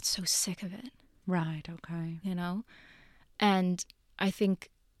just got so sick of it. Right. Okay. you know? And I think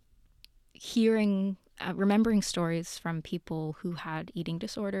remembering stories from people who had eating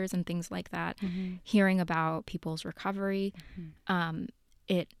disorders and things like that, hearing about people's recovery,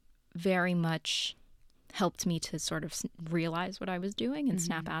 it very much helped me to sort of realize what I was doing and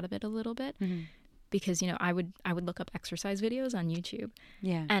snap out of it a little bit. Because, I would look up exercise videos on YouTube.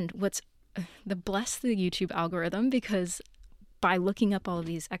 Yeah. And bless the YouTube algorithm, because by looking up all of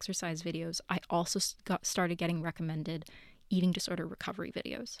these exercise videos, I also started getting recommended eating disorder recovery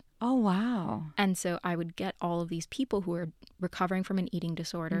videos. Oh, wow. And so I would get all of these people who are recovering from an eating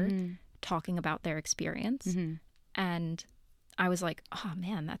disorder talking about their experience. And I was like, oh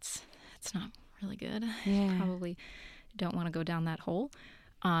man, that's not really good. Yeah. I probably don't want to go down that hole.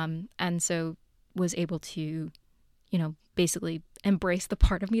 And so was able to, basically embrace the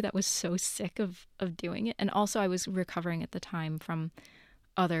part of me that was so sick of doing it. And also I was recovering at the time from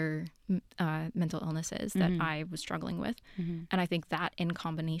other mental illnesses that I was struggling with. And I think that in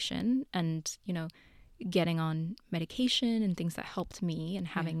combination and, getting on medication and things that helped me and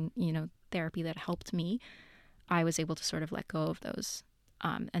having, therapy that helped me, I was able to sort of let go of those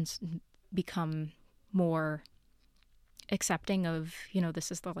and become more accepting of,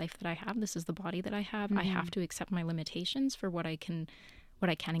 this is the life that I have. This is the body that I have. I have to accept my limitations for what I can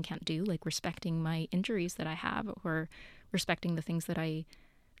and can't do, like respecting my injuries that I have, or respecting the things the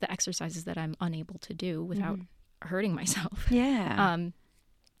exercises that I'm unable to do without hurting myself. Yeah.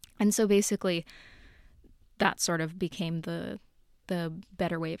 And so basically that sort of became the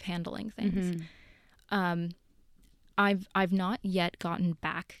better way of handling things. I've not yet gotten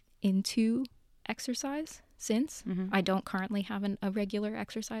back into exercise since. I don't currently have a regular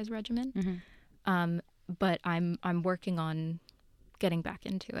exercise regimen. But I'm working on getting back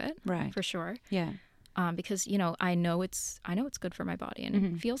into it, right, for sure. Yeah. Because I know it's good for my body,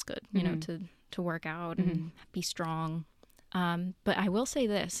 and it feels good, to work out and be strong. But I will say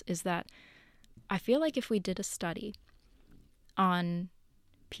this is that I feel like if we did a study on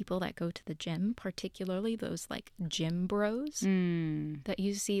people that go to the gym, particularly those like gym bros that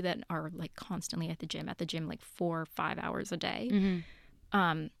you see that are like constantly at the gym like 4 or 5 hours a day,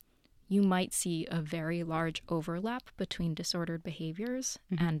 you might see a very large overlap between disordered behaviors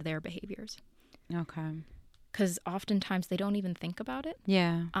and their behaviors. Okay. Because oftentimes they don't even think about it.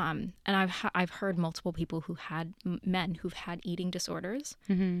 Yeah. And I've heard multiple people men who've had eating disorders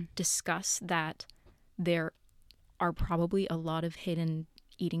discuss that there are probably a lot of hidden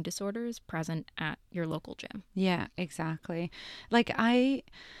eating disorders present at your local gym. Yeah, exactly. Like I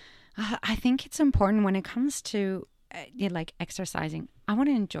think it's important when it comes to like exercising. I want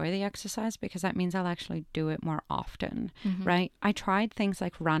to enjoy the exercise because that means I'll actually do it more often, right? I tried things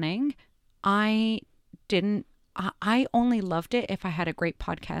like running. I only loved it if I had a great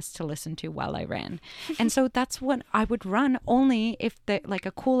podcast to listen to while I ran. And so that's what I would run only if like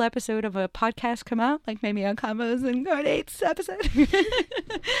a cool episode of a podcast come out, like maybe a Convos and Codates episode.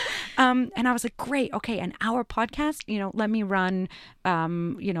 And I was like, great. Okay. An hour podcast, let me run,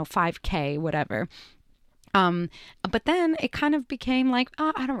 5K, whatever. But then it kind of became like,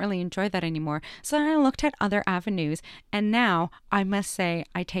 I don't really enjoy that anymore. So then I looked at other avenues, and now I must say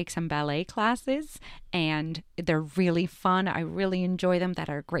I take some ballet classes and they're really fun. I really enjoy them. That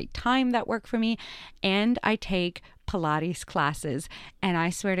are a great time, that work for me. And I take Pilates classes, and I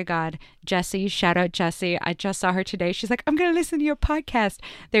swear to God, Jessie, shout out Jessie. I just saw her today. She's like, I'm going to listen to your podcast.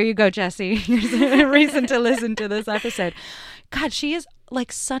 There you go, Jessie. Here's a reason to listen to this episode. God, she is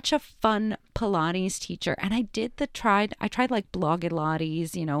like such a fun Pilates teacher. And I tried like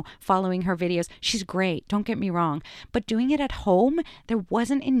Blogilates, following her videos. She's great. Don't get me wrong. But doing it at home, there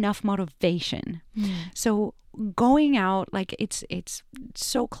wasn't enough motivation. So going out, like it's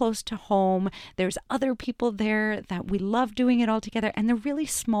so close to home. There's other people there that we love doing it all together. And they're really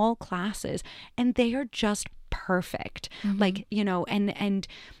small classes, and they are just perfect. Like, and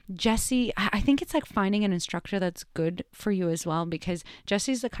Jessie, I think it's like finding an instructor that's good for you as well, because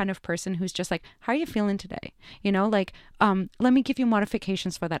Jessie's the kind of person who's just like, how are you feeling today? Like, let me give you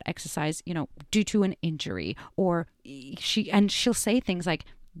modifications for that exercise, due to an injury, or she'll say things like,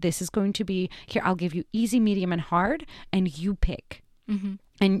 this is going to be here. I'll give you easy, medium, and hard, and you pick.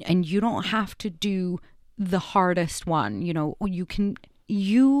 And you don't have to do the hardest one.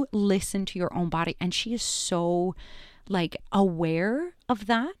 You listen to your own body, and she is so like aware of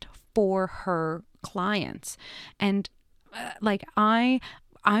that for her clients. And like I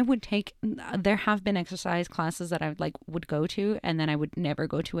would take, there have been exercise classes that I would go to and then I would never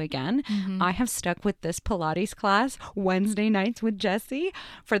go to again. I have stuck with this Pilates class Wednesday nights with Jessie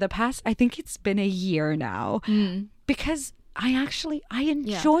for the past, I think it's been a year now, because I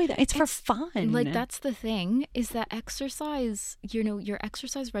enjoy that. It's for fun. Like, that's the thing, is that exercise, your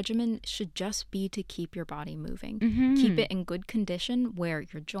exercise regimen should just be to keep your body moving. Keep it in good condition where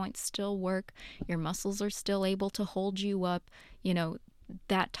your joints still work, your muscles are still able to hold you up,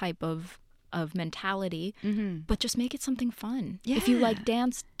 that type of mentality, but just make it something fun. Yeah. If you like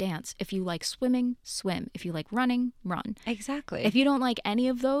dance, dance. If you like swimming, swim. If you like running, run. Exactly. If you don't like any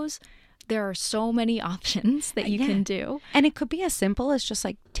of those, there are so many options that you can do. And it could be as simple as just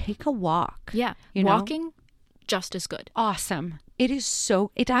like take a walk. Yeah. Walking, just as good. Awesome.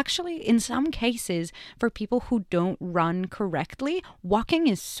 It actually, in some cases, for people who don't run correctly, walking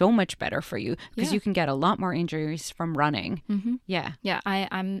is so much better for you because you can get a lot more injuries from running. Yeah. Yeah,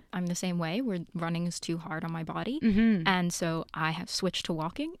 I'm the same way, where running is too hard on my body. And so I have switched to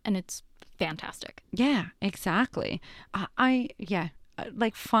walking, and it's fantastic. Yeah, exactly.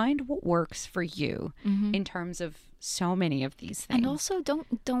 Like, find what works for you in terms of so many of these things. And also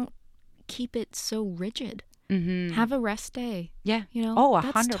don't keep it so rigid. Have a rest day. Yeah.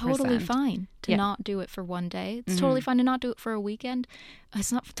 That's 100%. totally fine to not do it for one day. It's totally fine to not do it for a weekend.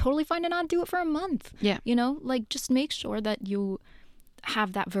 It's not totally fine to not do it for a month. Yeah. Like, just make sure that you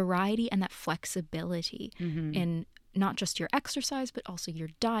have that variety and that flexibility in not just your exercise, but also your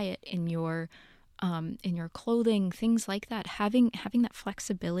diet, in your clothing, things like that. Having that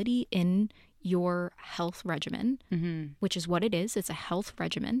flexibility in your health regimen, which is what it is. It's a health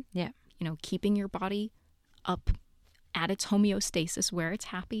regimen. Yeah. Keeping your body up at its homeostasis, where it's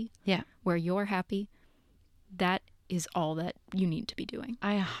happy, where you're happy. That is all that you need to be doing.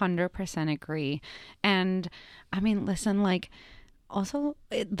 I 100% agree. And I mean, listen, like, also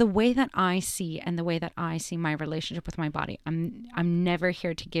the way that I see my relationship with my body, I'm never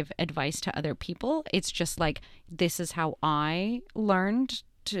here to give advice to other people. It's just like, this is how I learned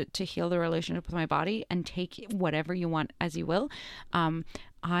to heal the relationship with my body, and take whatever you want as you will.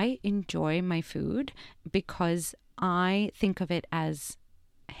 I enjoy my food because I think of it as,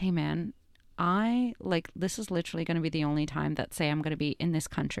 hey man, this is literally going to be the only time that, say, I'm going to be in this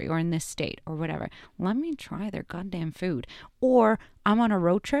country or in this state or whatever. Let me try their goddamn food. Or I'm on a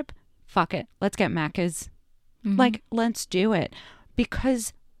road trip. Fuck it. Let's get Macca's. Like, let's do it.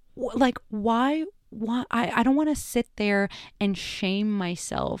 Because, like, why I don't want to sit there and shame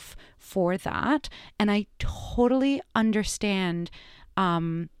myself for that. And I totally understand.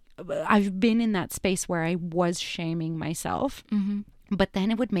 I've been in that space where I was shaming myself. But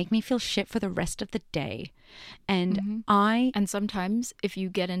then it would make me feel shit for the rest of the day. And And sometimes if you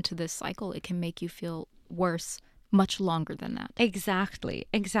get into this cycle, it can make you feel worse much longer than that. Exactly.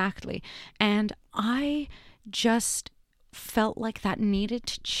 And I just felt like that needed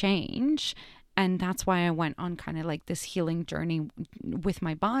to change. And that's why I went on kind of like this healing journey with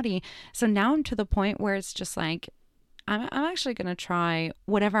my body. So now I'm to the point where it's just like, I'm actually going to try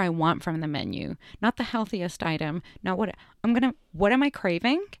whatever I want from the menu, not the healthiest item. Not what am I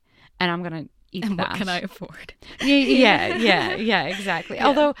craving? And I'm going to eat And that. what can I afford? Yeah, exactly. Yeah.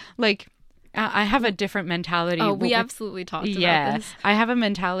 Although, like, I have a different mentality. Oh, we absolutely talked about this. I have a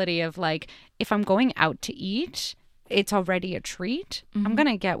mentality of like, if I'm going out to eat, it's already a treat. I'm going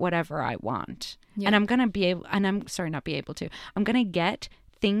to get whatever I want. Yeah. And I'm going to be able, and I'm sorry, not be able to, I'm going to get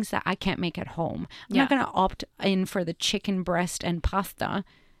things that I can't make at home. I'm not going to opt in for the chicken breast and pasta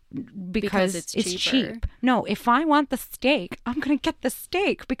because it's cheap. No, if I want the steak, I'm going to get the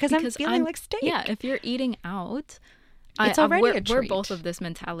steak because I'm feeling like steak. Yeah, if you're eating out, it's already a treat. We're both of this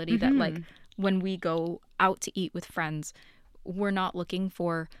mentality that, like, when we go out to eat with friends, we're not looking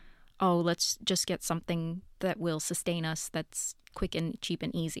for, oh, let's just get something that will sustain us, that's quick and cheap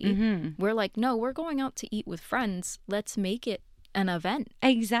and easy. We're like, no, we're going out to eat with friends. Let's make it an event.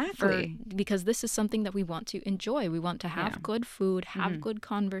 Exactly. Because this is something that we want to enjoy. We want to have good food, have good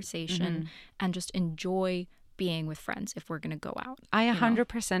conversation, and just enjoy being with friends if we're going to go out. I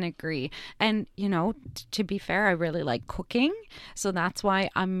 100% agree. And, to be fair, I really like cooking. So that's why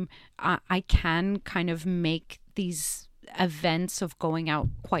I can kind of make these events of going out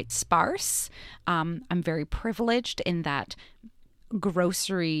quite sparse. I'm very privileged in that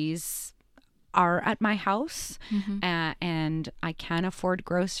groceries are at my house, and I can afford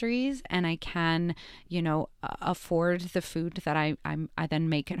groceries, and I can, afford the food that I then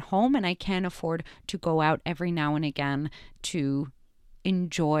make at home, and I can afford to go out every now and again to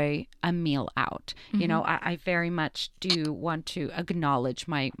enjoy a meal out. I very much do want to acknowledge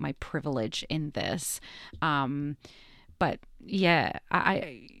my privilege in this. But yeah,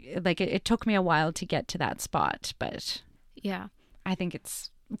 I like it took me a while to get to that spot, but yeah, I think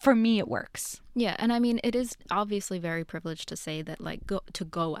it's for me, it works. Yeah, and I mean, it is obviously very privileged to say that, like,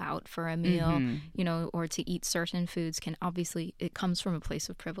 go out for a meal, you know, or to eat certain foods it comes from a place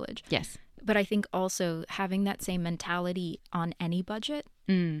of privilege. Yes. But I think also having that same mentality on any budget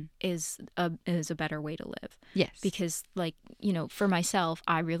is a better way to live. Yes. Because, like, you know, for myself,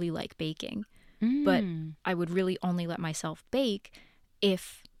 I really like baking, but I would really only let myself bake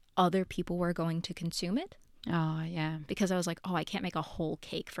if other people were going to consume it. Oh, yeah. Because I was like, oh, I can't make a whole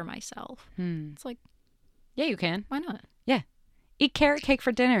cake for myself. It's like, yeah, you can. why not? Yeah. Eat carrot cake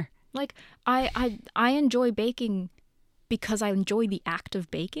for dinner. Like, I enjoy baking because I enjoy the act of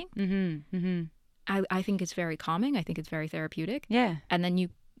baking. I think it's very calming. I think it's very therapeutic. Yeah. And then you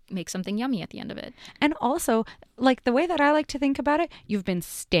make something yummy at the end of it. And also, like, the way that I like to think about it, you've been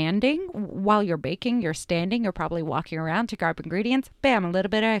standing while you're baking. You're standing. You're probably walking around to grab ingredients. Bam, a little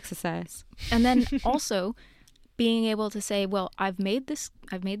bit of exercise. And then also being able to say, well, I've made this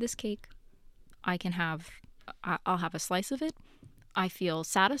cake. I'll have a slice of it. I feel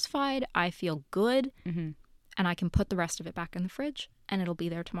satisfied. I feel good. And I can put the rest of it back in the fridge and it'll be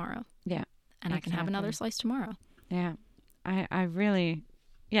there tomorrow. Yeah. And I can have another slice tomorrow. Yeah. I really,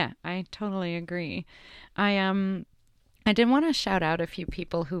 yeah, I totally agree. I did want to shout out a few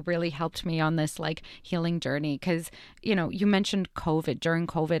people who really helped me on this, like, healing journey, because, you know, you mentioned COVID. During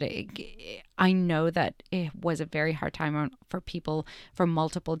COVID, I know that it was a very hard time for people for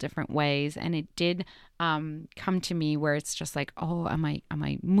multiple different ways, and it did come to me where it's just like, oh, am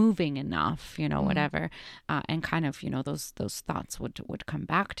I moving enough, you know, whatever, and kind of, you know, those thoughts would come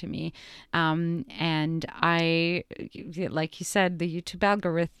back to me, and I, like you said, the YouTube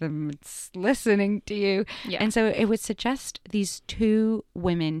algorithm, it's listening to you, and so it would suggest these two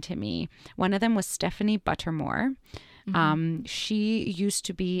women to me. One of them was Stephanie Buttermore. She used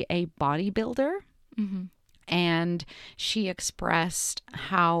to be a bodybuilder, and she expressed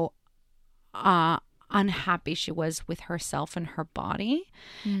how unhappy she was with herself and her body,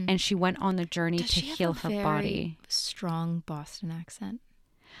 and she went on the journey to heal her body. Strong Boston accent.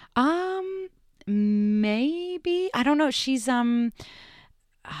 Maybe, I don't know. She's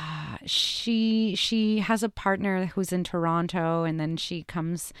she has a partner who's in Toronto, and then she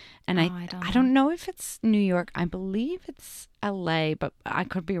comes, and I don't know if it's New York. I believe it's LA, but I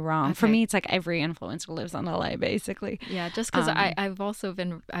could be wrong. Okay. For me, it's like every influencer lives on LA, basically. Yeah, just because I've also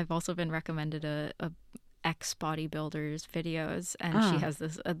been recommended a ex bodybuilder's videos, and she has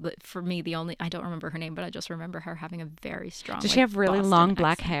this. For me, I don't remember her name, but I just remember her having a very strong. Does she have really Boston long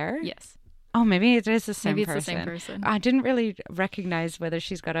black accent. hair? Yes. Oh, maybe it is the same Maybe it's person. the same person. I didn't really recognize whether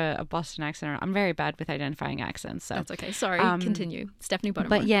she's got a Boston accent or not. I'm very bad with identifying accents. So that's okay. Sorry, continue. Stephanie Buttermore.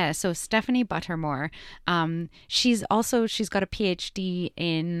 But yeah, so Stephanie Buttermore, she's got a PhD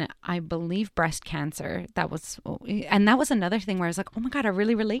in, I believe, breast cancer. That was another thing where I was like, oh my God, I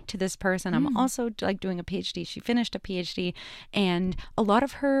really relate to this person. I'm also like doing a PhD. She finished a PhD, and a lot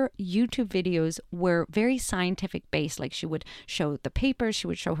of her YouTube videos were very scientific based. Like, she would show the papers, she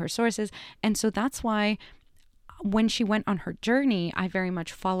would show her sources. And so that's why when she went on her journey, I very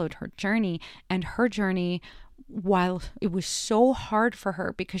much followed her journey. And her journey, while it was so hard for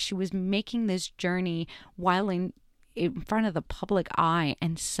her because she was making this journey while in front of the public eye,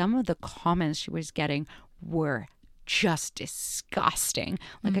 and some of the comments she was getting were just disgusting.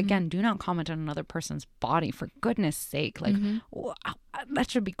 Like, again, do not comment on another person's body, for goodness sake. Like,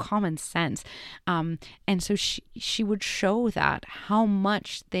 that should be common sense. And so she would show that how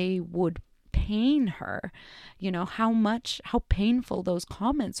much they would pain her, you know, how painful those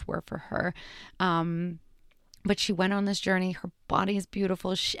comments were for her. But she went on this journey. Her body is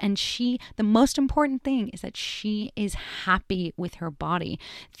beautiful. The most important thing is that she is happy with her body.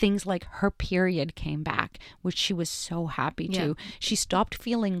 Things like her period came back, which she was so happy to. She stopped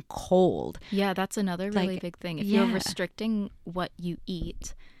feeling cold. Yeah, that's another really big thing. If you're restricting what you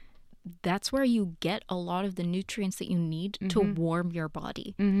eat, that's where you get a lot of the nutrients that you need to warm your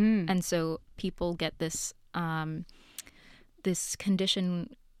body. And so people get this this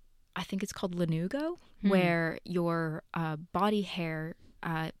condition, I think it's called lanugo, where your body hair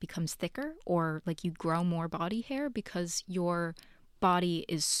becomes thicker, or like you grow more body hair because your body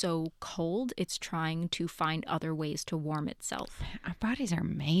is so cold, it's trying to find other ways to warm itself. Our bodies are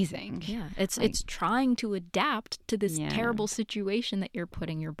amazing. Yeah, it's trying to adapt to this terrible situation that you're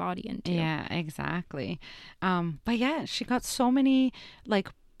putting your body into. Yeah, exactly. But yeah, she got so many like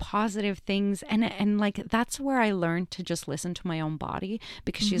positive things, and like that's where I learned to just listen to my own body,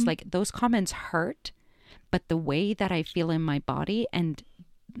 because she's like, those comments hurt, but the way that I feel in my body and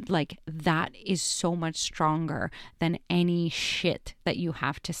like that is so much stronger than any shit that you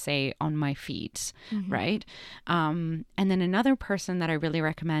have to say on my feeds, right? And then another person that I really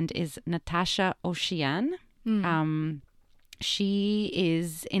recommend is Natasha Ocean. She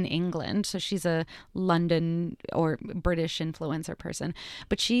is in England, so she's a London or British influencer person,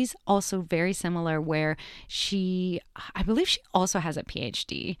 but she's also very similar where I believe she also has a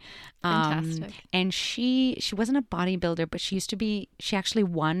PhD. Fantastic. And she wasn't a bodybuilder, but she actually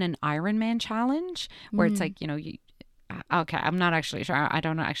won an Ironman challenge where it's like, okay, I'm not actually sure. I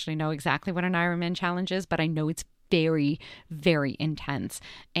don't actually know exactly what an Ironman challenge is, but I know it's very, very intense.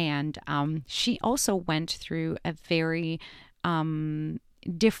 And she also went through a very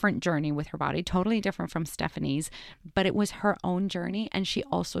different journey with her body, totally different from Stephanie's, but it was her own journey, and she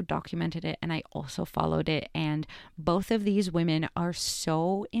also documented it, and I also followed it. And both of these women are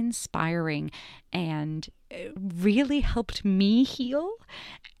so inspiring and really helped me heal.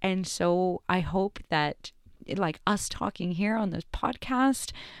 And so I hope that like us talking here on this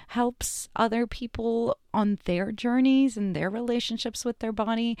podcast helps other people on their journeys and their relationships with their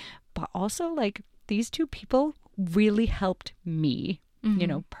body, but also like these two people really helped me,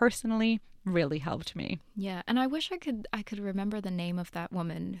 personally really helped me. Yeah, and I wish I could remember the name of that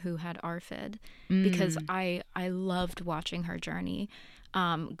woman who had ARFID, because I loved watching her journey,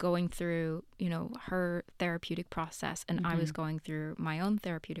 going through, her therapeutic process, and I was going through my own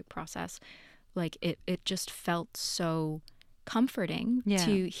therapeutic process. Like it just felt so comforting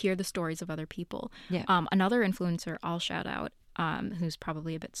to hear the stories of other people. Yeah. Another influencer I'll shout out, who's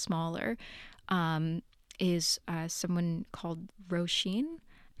probably a bit smaller, is someone called Roisin.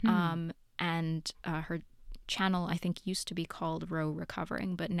 And her channel, I think, used to be called Ro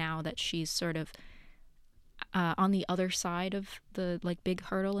Recovering, but now that she's sort of on the other side of the like big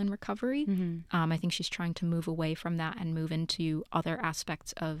hurdle in recovery, I think she's trying to move away from that and move into other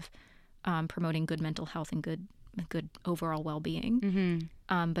aspects of promoting good mental health and good overall well-being.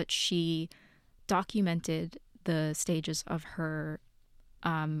 But she documented the stages of her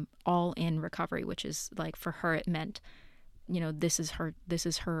all in recovery, which is like, for her it meant, this is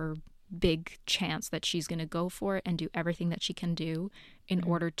her big chance that she's going to go for it and do everything that she can do in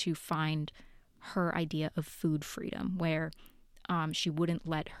order to find her idea of food freedom, where she wouldn't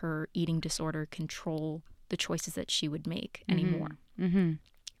let her eating disorder control the choices that she would make anymore.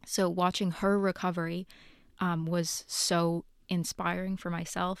 So watching her recovery was so inspiring for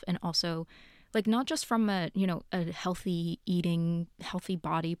myself, and also like not just from a healthy eating, healthy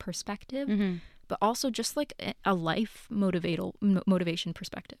body perspective, but also just like a life motivation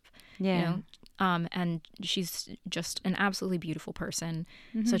perspective. And she's just an absolutely beautiful person,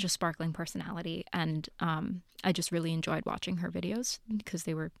 such a sparkling personality, and I just really enjoyed watching her videos because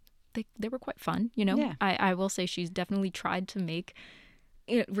they were quite fun. I will say she's definitely tried to make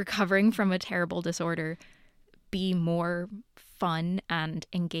recovering from a terrible disorder be more fun and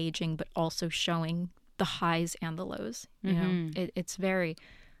engaging, but also showing the highs and the lows. It's very,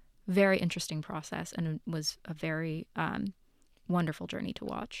 very interesting process, and it was a very wonderful journey to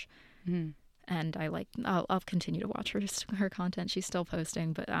watch. And I'll continue to watch her content. She's still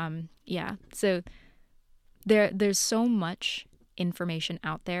posting, but so there's so much information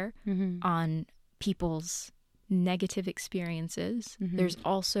out there on people's negative experiences. There's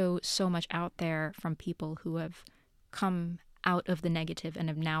also so much out there from people who have come out of the negative and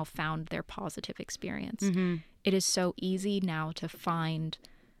have now found their positive experience. It is so easy now to find,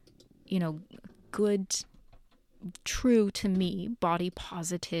 good, true to me, body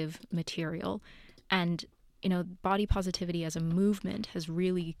positive material. And, body positivity as a movement has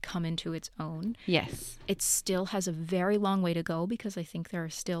really come into its own. Yes. It still has a very long way to go, because I think there are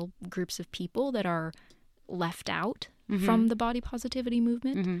still groups of people that are left out from the body positivity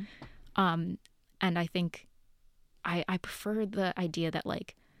movement. And I think I prefer the idea that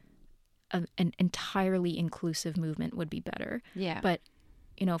like an entirely inclusive movement would be better. Yeah. But,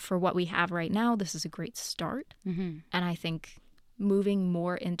 for what we have right now, this is a great start. And I think moving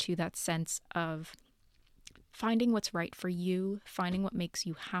more into that sense of finding what's right for you, finding what makes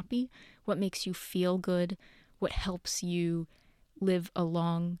you happy, what makes you feel good, what helps you live a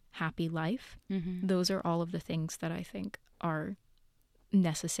long, happy life. Those are all of the things that I think are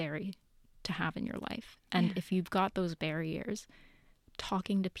necessary to have in your life. And if you've got those barriers,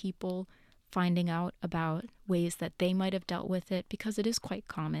 talking to people, finding out about ways that they might have dealt with it, because it is quite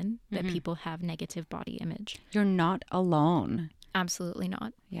common that people have negative body image. You're not alone. Absolutely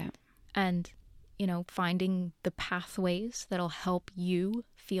not. Yeah. And, finding the pathways that'll help you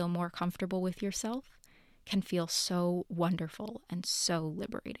feel more comfortable with yourself can feel so wonderful and so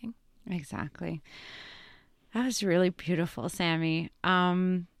liberating. Exactly. That was really beautiful, Sammy.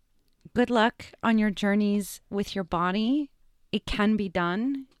 Good luck on your journeys with your body. It can be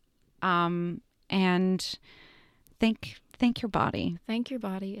done. And thank your body. Thank your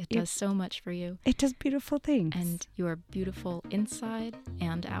body. It does so much for you. It does beautiful things. And you are beautiful inside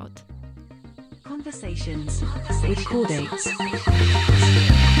and out. Conversations with Cordates.